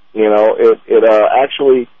bolstered it. It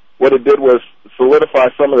actually, what it did was solidify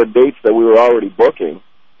some of the dates that we were already booking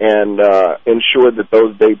and ensured that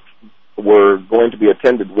those dates were going to be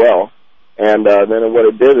attended well. And then what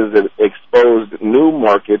it did is it exposed new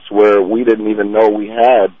markets where we didn't even know we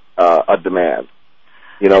had a demand,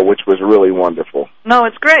 which was really wonderful. No,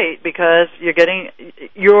 it's great because you're getting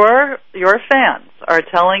your fans are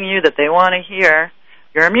telling you that they want to hear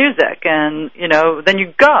your music, and then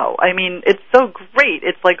you go. It's so great.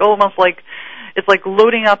 It's almost like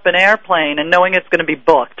loading up an airplane and knowing it's going to be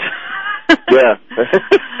booked. Yeah.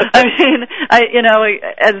 As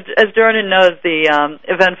Jordan knows, the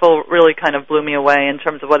Eventful really kind of blew me away in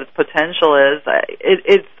terms of what its potential is.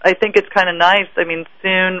 I think it's kind of nice.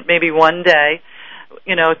 Soon, maybe one day,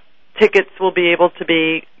 tickets will be able to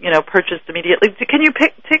be, purchased immediately. Can you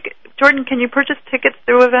Jordan, can you purchase tickets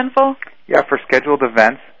through Eventful? Yeah, for scheduled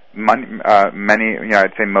events,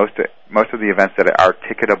 I'd say most of the events that are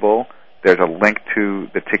ticketable, there's a link to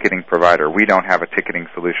the ticketing provider. We don't have a ticketing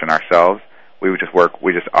solution ourselves. We just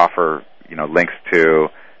offer, links to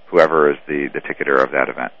whoever is the ticketer of that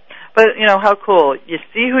event. But, how cool. You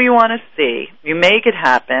see who you want to see. You make it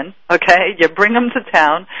happen, okay? You bring them to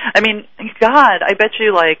town. God, I bet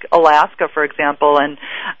you like Alaska, for example, and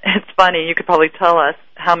it's funny, you could probably tell us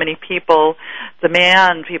how many people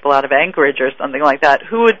demand people out of Anchorage or something like that.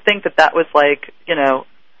 Who would think that was like,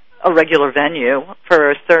 a regular venue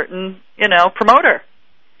for a certain, promoter?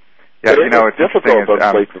 Yeah, it's difficult on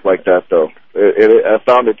places like that, though. I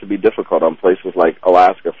found it to be difficult on places like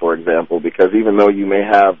Alaska, for example, because even though you may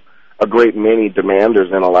have a great many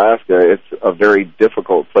demanders in Alaska, it's a very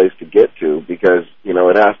difficult place to get to because,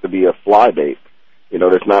 it has to be a fly date.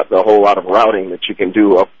 There's not a whole lot of routing that you can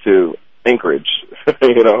do up to Anchorage,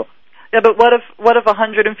 Yeah, but what if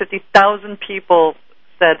 150,000 people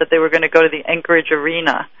said that they were going to go to the Anchorage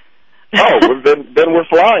Arena? Oh, well, then we're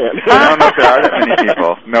flying. I don't know if there are that many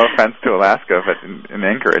people. No offense to Alaska, but in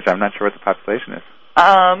Anchorage, I'm not sure what the population is.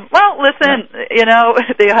 Well, listen,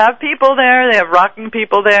 they have people there. They have rocking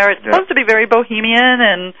people there. It's supposed to be very bohemian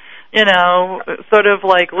and, sort of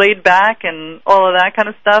like laid back and all of that kind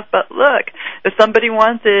of stuff. But look, if somebody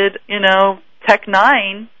wanted,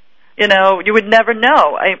 Tech9, you would never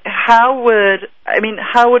know. How would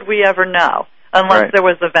we ever know unless there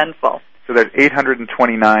was Eventful? So there's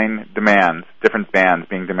 829 demands, different bands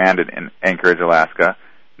being demanded in Anchorage, Alaska.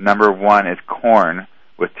 Number one is Korn,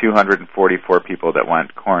 with 244 people that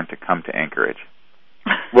want Korn to come to Anchorage.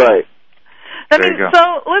 Right. So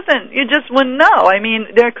listen, you just wouldn't know.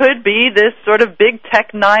 There could be this sort of big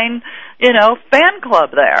Tech9, fan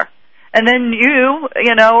club there. And then you,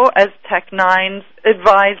 as Tech9's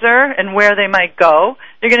advisor and where they might go,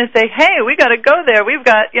 you're going to say, hey, we got to go there. We've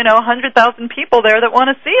got, 100,000 people there that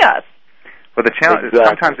want to see us. Well,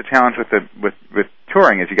 sometimes the challenge with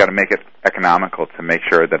touring is you got to make it economical to make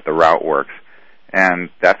sure that the route works. And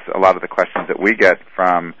that's a lot of the questions that we get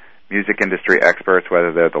from music industry experts,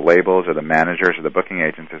 whether they're the labels or the managers or the booking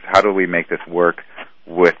agents, is how do we make this work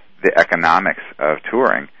with the economics of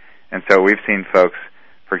touring? And so we've seen folks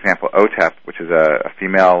for example, OTEP, which is a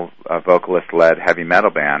female vocalist-led heavy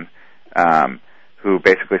metal band, who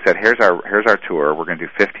basically said, "Here's our tour. We're going to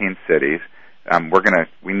do 15 cities.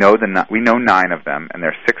 We know 9 of them, and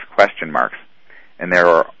there are 6 question marks, and there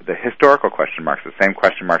are the historical question marks, the same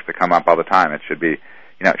question marks that come up all the time. It should be,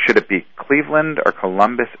 should it be Cleveland or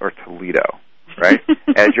Columbus or Toledo, right?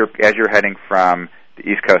 as you're heading from the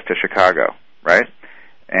East Coast to Chicago, right?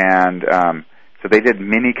 And so they did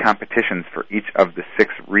mini competitions for each of the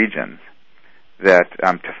 6 regions that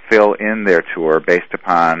to fill in their tour based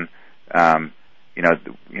upon the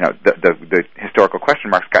historical question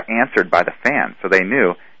marks got answered by the fans, so they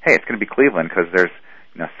knew, hey, it's going to be Cleveland because there's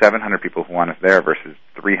 700 people who want us there versus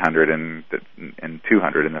 300 and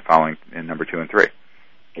 200 in the following in number 2 and 3.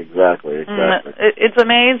 Exactly. It's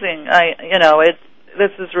amazing.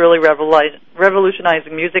 This is really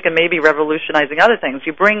revolutionizing music and maybe revolutionizing other things.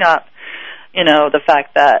 You bring up, the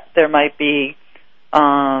fact that there might be,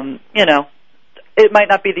 it might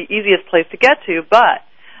not be the easiest place to get to, but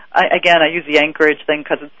I use the Anchorage thing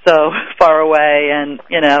because it's so far away and,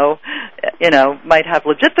 might have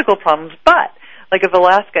logistical problems. But, like if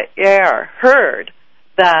Alaska Air heard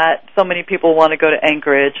that so many people want to go to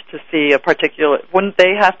Anchorage to see a particular, wouldn't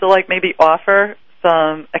they have to, maybe offer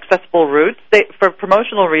some accessible routes? For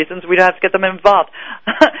promotional reasons, we'd have to get them involved.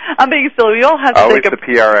 I'm being silly. We all have to always the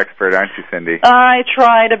PR expert, aren't you, Cindy? I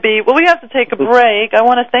try to be. Well, we have to take a break. I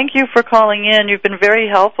want to thank you for calling in. You've been very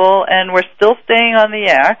helpful, and we're still staying on the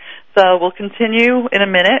air. So we'll continue in a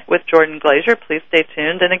minute with Jordan Glazier. Please stay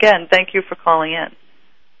tuned. And again, thank you for calling in.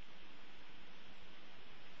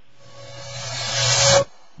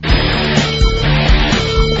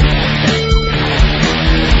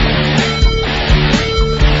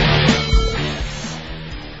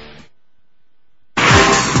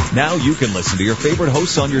 Now you can listen to your favorite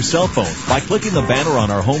hosts on your cell phone by clicking the banner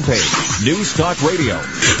on our homepage. News Talk Radio,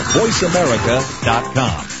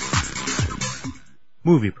 VoiceAmerica.com.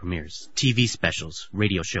 Movie premieres, TV specials,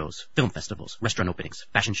 radio shows, film festivals, restaurant openings,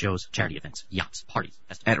 fashion shows, charity events, yachts, parties,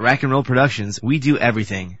 festivals. At Rock and Roll Productions, we do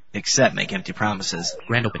everything except make empty promises.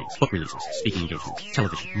 Grand openings, book releases, speaking engagements,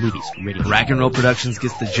 television, movies, radio. Rock and Roll Productions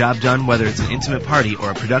gets the job done whether it's an intimate party or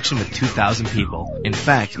a production with 2,000 people. In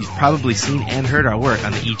fact, you've probably seen and heard our work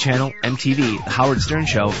on the E! Channel, MTV, The Howard Stern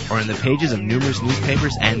Show, or in the pages of numerous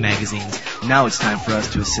newspapers and magazines. Now it's time for us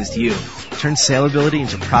to assist you. Turn saleability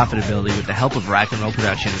into profitability with the help of Rock and Roll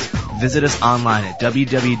Productions. Visit us online at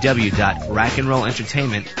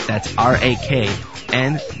www.rockandrollentertainment, that's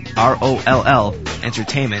RAKNROLL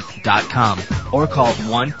entertainment.com, or call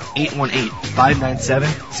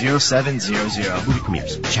 1-818-597-0700. Movie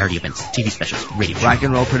premieres, charity events, TV specials, radio. Rock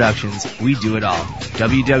and Roll Productions, we do it all.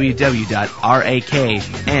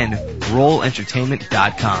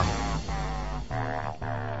 www.raknrollentertainment.com.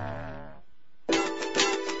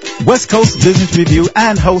 West Coast Business Review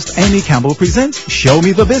and host Amy Campbell presents Show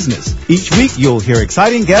Me the Business. Each week, you'll hear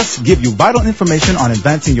exciting guests give you vital information on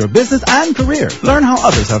advancing your business and career. Learn how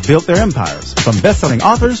others have built their empires, from best-selling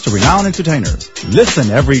authors to renowned entertainers.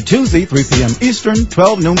 Listen every Tuesday, 3 p.m. Eastern,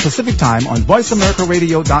 12 noon Pacific Time on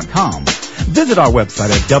VoiceAmericaRadio.com. Visit our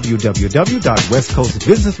website at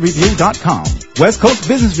www.westcoastbusinessreview.com. West Coast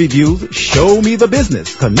Business Review's Show Me the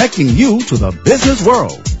Business, connecting you to the business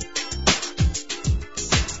world.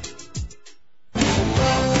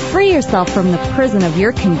 Free yourself from the prison of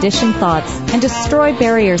your conditioned thoughts and destroy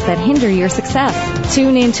barriers that hinder your success.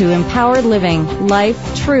 Tune into Empowered Living,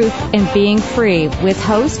 Life, Truth, and Being Free with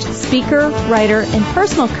host, speaker, writer, and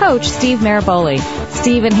personal coach Steve Maraboli.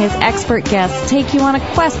 Steve and his expert guests take you on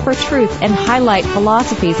a quest for truth and highlight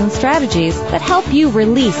philosophies and strategies that help you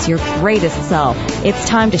release your greatest self. It's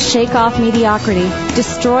time to shake off mediocrity,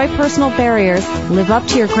 destroy personal barriers, live up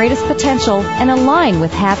to your greatest potential, and align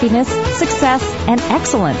with happiness, success, and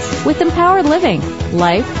excellence with Empowered Living,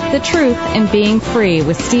 Life, the Truth, and Being Free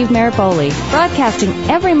with Steve Maraboli, broadcasting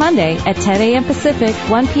every Monday at 10 a.m. Pacific,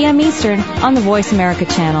 1 p.m. Eastern on the Voice America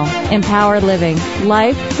channel. Empowered Living,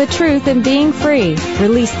 Life, the Truth, and Being Free.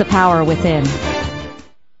 Release the power within.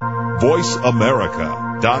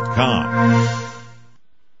 VoiceAmerica.com.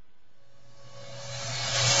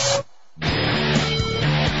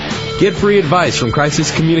 Get free advice from crisis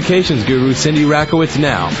communications guru Cindy Rakowitz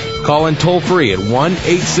now. Call in toll-free at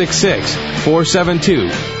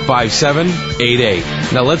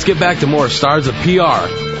 1-866-472-5788. Now let's get back to more Stars of PR.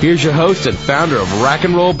 Here's your host and founder of Rock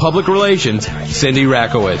and Roll Public Relations, Cindy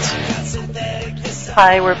Rakowitz.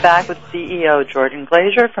 Hi, we're back with CEO Jordan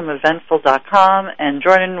Glazier from eventful.com. And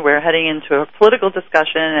Jordan, we're heading into a political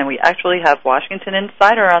discussion, and we actually have Washington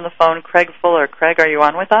Insider on the phone, Craig Fuller. Craig, are you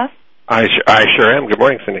on with us? I sure am. Good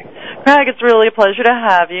morning, Cindy. Craig, it's really a pleasure to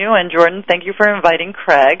have you. And Jordan, thank you for inviting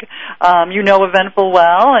Craig. You know Eventful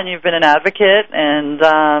well, and you've been an advocate,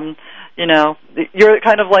 and, you're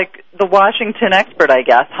kind of like the Washington expert, I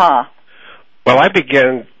guess, huh? Well, I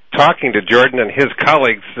began talking to Jordan and his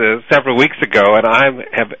colleagues several weeks ago, and I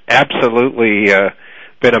have absolutely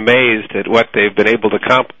been amazed at what they've been able to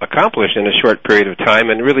accomplish in a short period of time,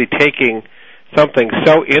 and really taking something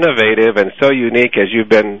so innovative and so unique as you've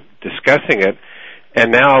been discussing it,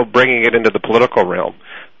 and now bringing it into the political realm.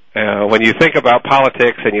 When you think about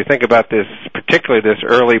politics and you think about this, particularly this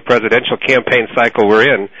early presidential campaign cycle we're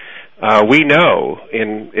in, we know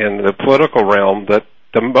in the political realm that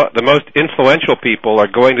the most influential people are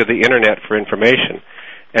going to the Internet for information.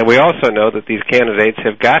 And we also know that these candidates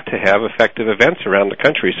have got to have effective events around the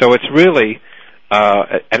country. So it's really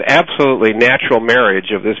an absolutely natural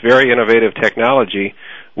marriage of this very innovative technology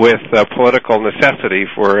with political necessity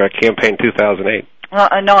for Campaign 2008. Well,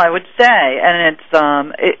 no, I would say, and it's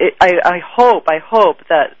I hope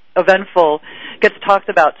that Eventful gets talked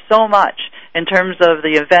about so much in terms of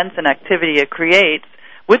the events and activity it creates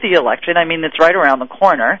with the election. I mean, it's right around the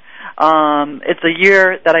corner. It's a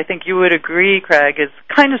year that I think you would agree, Craig, is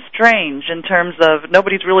kind of strange in terms of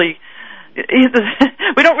nobody's really.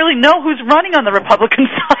 We don't really know who's running on the Republican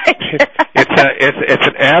side. It's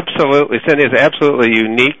an absolutely, Cindy, it's an absolutely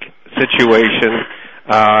unique situation.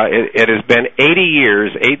 It has been 80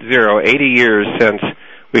 years since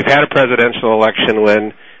we've had a presidential election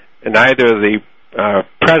when neither the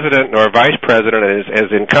president nor vice president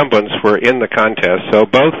as incumbents were in the contest. So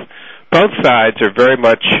both sides are very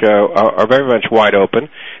much wide open.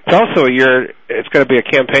 It's also a year. It's going to be a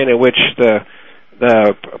campaign in which the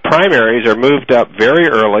primaries are moved up very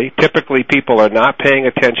early. Typically, people are not paying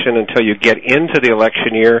attention until you get into the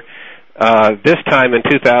election year. This time in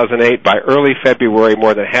 2008, by early February,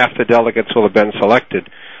 more than half the delegates will have been selected.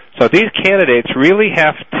 So these candidates really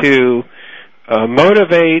have to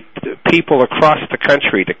motivate people across the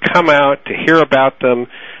country to come out, to hear about them,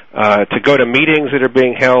 to go to meetings that are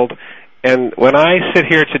being held. And when I sit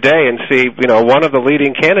here today and see, one of the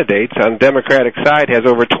leading candidates on the Democratic side has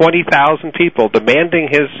over 20,000 people demanding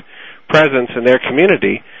his presence in their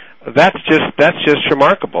community, that's just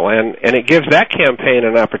remarkable. And it gives that campaign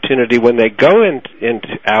an opportunity when they go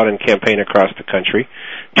out and campaign across the country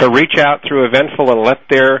to reach out through Eventful and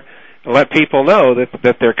let people know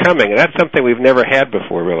that they're coming. And that's something we've never had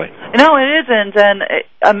before, really. No, it isn't. And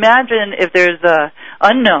imagine if there's a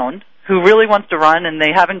unknown who really wants to run, and they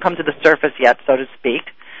haven't come to the surface yet, so to speak.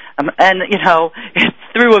 It's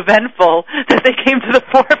through Eventful that they came to the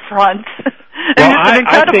forefront. Well, it's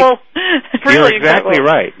incredible. You're exactly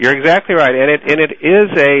right. You're exactly right, and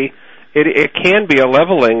it can be a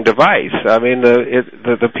leveling device. I mean,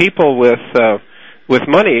 the people with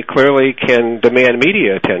money clearly can demand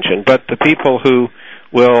media attention, but the people who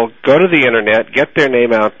will go to the Internet, get their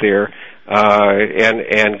name out there,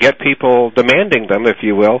 and get people demanding them, if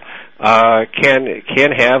you will,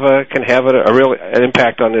 can have a real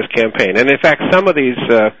impact on this campaign. And in fact,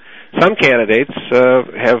 some candidates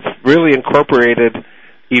have really incorporated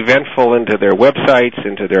Eventful into their websites,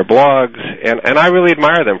 into their blogs, and I really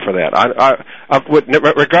admire them for that.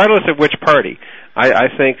 Regardless of which party, I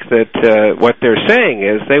think that what they're saying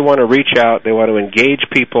is they want to reach out, they want to engage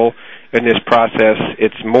people in this process.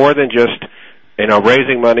 It's more than just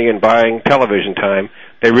raising money and buying television time.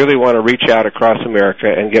 They really want to reach out across America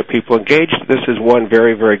and get people engaged. This is one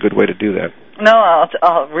very, very good way to do that. No,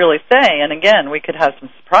 I'll really say, and again, we could have some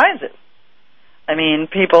surprises. I mean,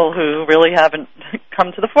 people who really haven't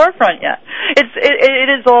come to the forefront yet. It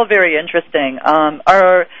is all very interesting. I'm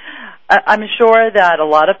sure that a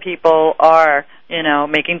lot of people are,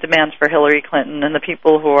 making demands for Hillary Clinton, and the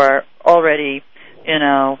people who are already,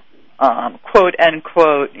 quote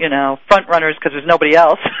unquote, front runners because there's nobody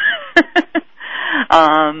else.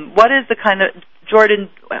 What is the kind of, Jordan,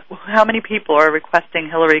 how many people are requesting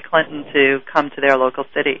Hillary Clinton to come to their local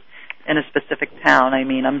city in a specific town? I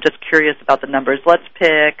mean, I'm just curious about the numbers. Let's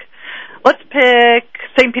pick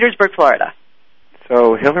St. Petersburg, Florida.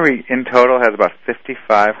 So Hillary in total has about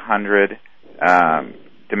 5,500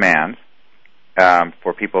 demands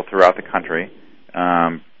for people throughout the country.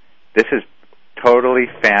 This is totally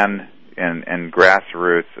fan and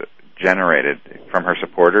grassroots generated from her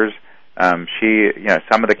supporters. Some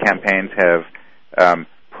of the campaigns have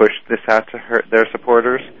pushed this out to their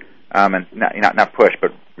supporters, and not push,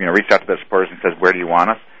 but reached out to their supporters and says, "Where do you want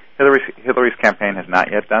us?" Hillary's campaign has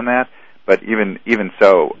not yet done that, but even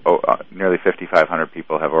so, nearly 5,500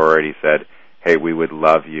 people have already said, "Hey, we would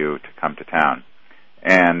love you to come to town."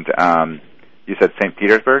 And you said St.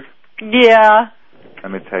 Petersburg? Yeah.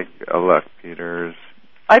 Let me take a look, Peters.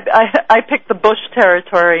 I picked the Bush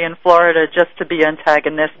territory in Florida just to be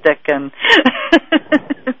antagonistic and.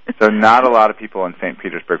 So not a lot of people in St.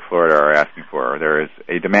 Petersburg, Florida, are asking for her. There is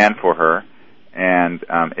a demand for her, and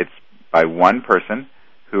it's by one person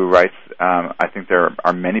who writes. I think there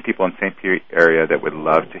are many people in St. Pete area that would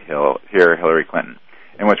love to hear Hillary Clinton.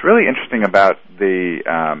 And what's really interesting about the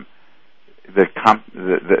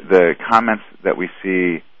comments that we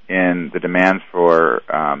see in the demands for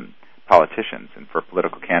politicians and for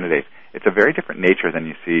political candidates, it's a very different nature than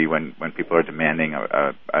you see when people are demanding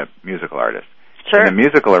a musical artist. Sure. In the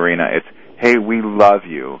musical arena, it's, hey, we love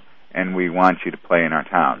you and we want you to play in our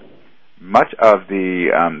town. Much of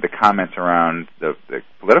the comments around the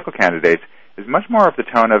political candidates is much more of the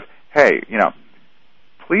tone of, hey,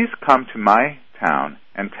 please come to my town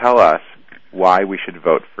and tell us why we should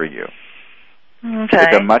vote for you. Okay.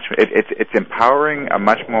 It's empowering a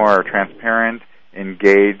much more transparent,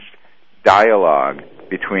 engaged dialogue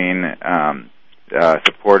between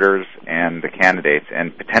supporters and the candidates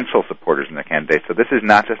and potential supporters and the candidates. So this is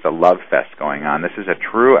not just a love fest going on. This is a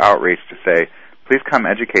true outreach to say, please come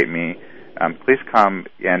educate me. Please come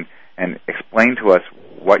and explain to us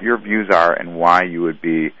what your views are and why you would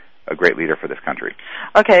be a great leader for this country.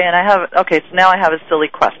 Okay, so now I have a silly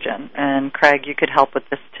question, and Craig, you could help with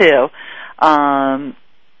this too. Now,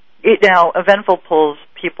 Eventful pulls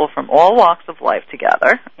people from all walks of life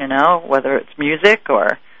together, whether it's music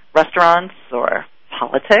or restaurants or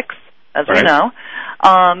politics, as we know.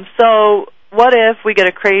 So what if we get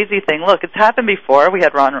a crazy thing? Look, it's happened before. We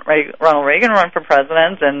had Ronald Reagan run for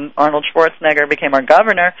president, and Arnold Schwarzenegger became our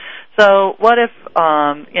governor. So what if,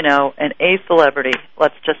 an A celebrity,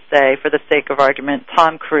 let's just say, for the sake of argument,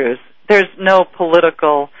 Tom Cruise. There's no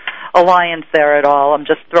political alliance there at all. I'm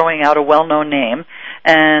just throwing out a well-known name.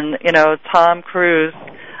 And, Tom Cruise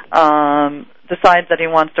decides that he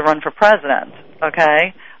wants to run for president,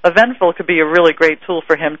 okay? Eventful could be a really great tool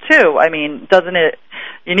for him, too. I mean, doesn't it,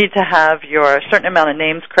 you need to have your certain amount of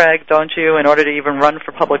names, Craig, don't you, in order to even run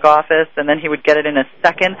for public office, and then he would get it in a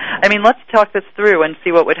second? I mean, let's talk this through and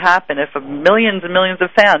see what would happen if millions and millions of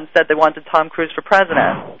fans said they wanted Tom Cruise for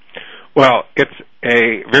president. Well, it's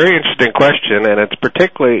a very interesting question, and it's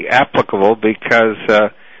particularly applicable because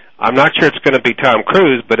I'm not sure it's going to be Tom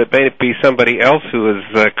Cruise, but it may be somebody else who is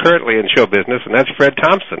currently in show business, and that's Fred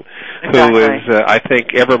Thompson, who is, I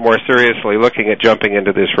think, ever more seriously looking at jumping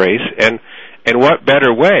into this race. And what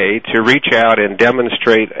better way to reach out and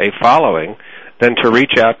demonstrate a following than to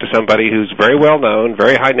reach out to somebody who's very well known,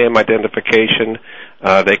 very high name identification.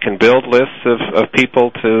 They can build lists of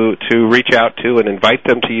people to reach out to and invite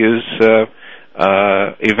them to use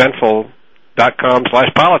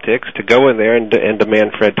eventful.com/politics to go in there and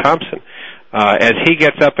demand Fred Thompson. As he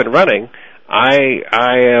gets up and running, I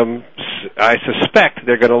suspect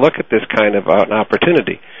they're going to look at this kind of an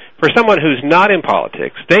opportunity. For someone who's not in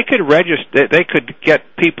politics, they could register. They could get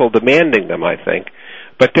people demanding them, I think.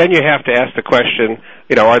 But then you have to ask the question: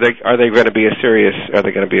 are they going to be a serious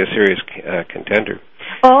contender?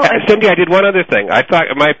 Well, Cindy, I did one other thing. I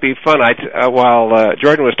thought it might be fun. While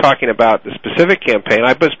Jordan was talking about the specific campaign,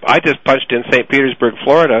 I just punched in St. Petersburg,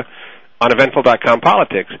 Florida, on eventful.com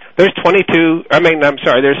politics. There's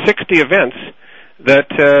 60 events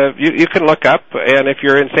that you can look up, and if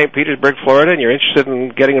you're in St. Petersburg, Florida, and you're interested in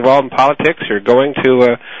getting involved in politics or going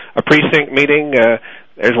to a precinct meeting,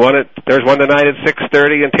 there's one tonight at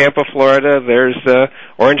 6:30 in Tampa, Florida. There's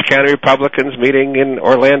Orange County Republicans meeting in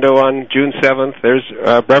Orlando on June 7th. There's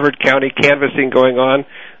Brevard County canvassing going on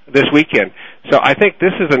this weekend. So I think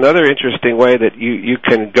this is another interesting way that you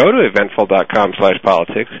can go to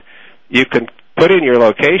eventful.com/politics. You can put in your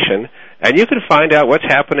location, and you can find out what's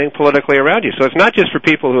happening politically around you. So it's not just for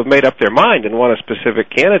people who have made up their mind and want a specific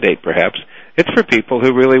candidate, perhaps. It's for people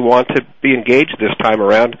who really want to be engaged this time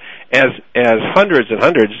around, as hundreds and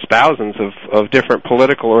hundreds, thousands of different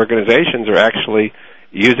political organizations are actually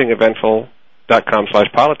using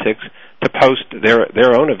eventful.com/politics to post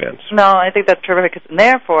their own events. No, I think that's terrific. And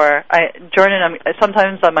therefore, Jordan,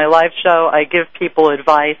 sometimes on my live show, I give people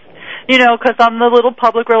advice, because I'm the little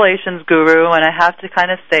public relations guru, and I have to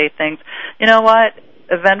kind of say things. You know what?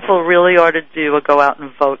 Eventful really ought to do a go out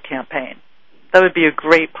and vote campaign. That would be a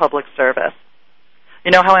great public service.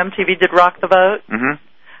 You know how MTV did Rock the Vote? Mm-hmm.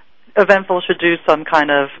 Eventful should do some kind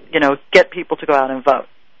of, get people to go out and vote.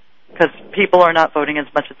 Because people are not voting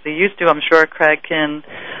as much as they used to. I'm sure Craig can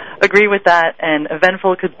agree with that. And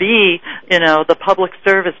Eventful could be, the public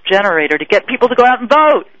service generator to get people to go out and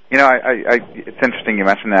vote. It's interesting you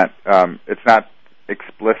mentioned that. It's not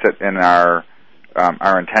explicit in our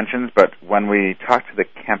intentions, but when we talk to the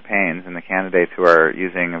campaigns and the candidates who are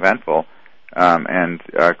using Eventful, And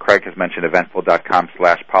Craig has mentioned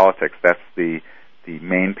eventful.com/politics. That's the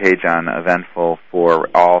main page on Eventful for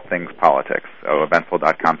all things politics. So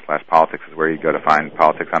eventful.com/politics is where you go to find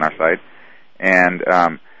politics on our site. And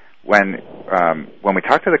when we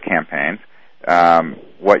talk to the campaigns,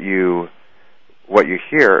 what you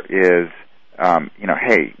hear is,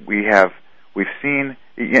 hey, we've seen,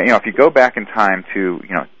 if you go back in time to,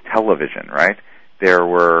 television, right? There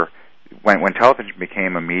were, when television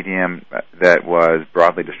became a medium that was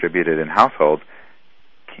broadly distributed in households,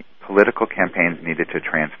 political campaigns needed to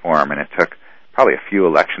transform, and it took probably a few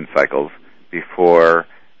election cycles before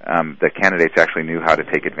the candidates actually knew how to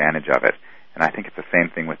take advantage of it. And I think it's the same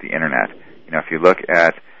thing with the Internet. If you look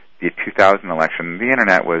at the 2000 election, the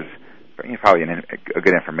Internet was probably a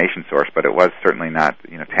good information source, but it was certainly not,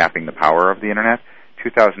 tapping the power of the Internet.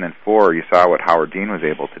 2004, you saw what Howard Dean was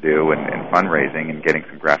able to do in fundraising and getting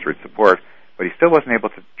some grassroots support, but he still wasn't able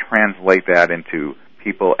to translate that into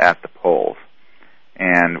people at the polls.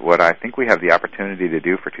 And what I think we have the opportunity to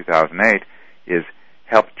do for 2008 is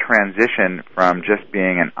help transition from just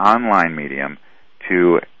being an online medium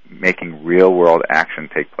to making real-world action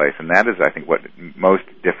take place. And that is, I think, what most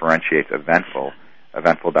differentiates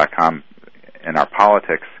eventful.com, and our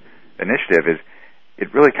politics initiative is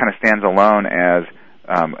it really kind of stands alone as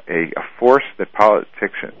a force that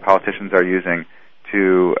politicians are using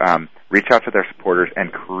to reach out to their supporters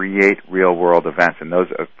and create real-world events. And those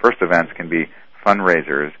first events can be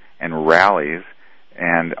fundraisers and rallies,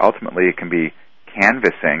 and ultimately it can be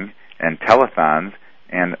canvassing and telethons,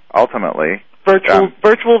 and ultimately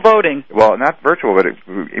virtual voting. Well, not virtual, but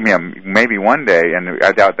maybe one day, and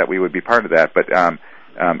I doubt that we would be part of that. But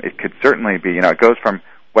it could certainly be. It goes from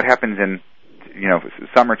what happens in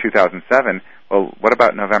summer 2007. Well, what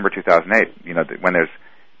about November 2008? When there's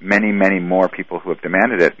many, many more people who have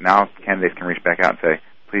demanded it. Now candidates can reach back out and say,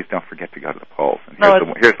 please don't forget to go to the polls. And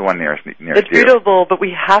here's the one nearest It's you. beautiful, but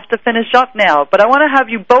we have to finish up now. But I want to have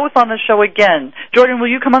you both on the show again. Jordan, will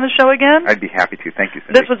you come on the show again? I'd be happy to. Thank you,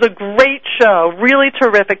 Cindy. This was a great show. Really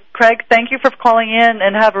terrific. Craig, thank you for calling in,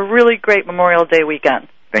 and have a really great Memorial Day weekend.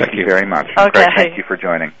 Thank you very much. Okay. Craig, thank you for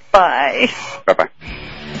joining. Bye. Bye-bye.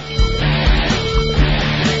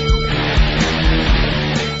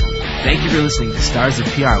 Thank you for listening to Stars of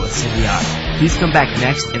PR with Cindy R. Please come back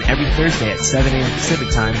next and every Thursday at 7 a.m. Pacific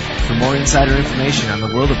Time for more insider information on the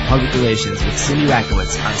world of public relations with Cindy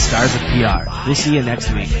Rakowitz on Stars of PR. We'll see you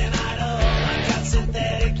next week.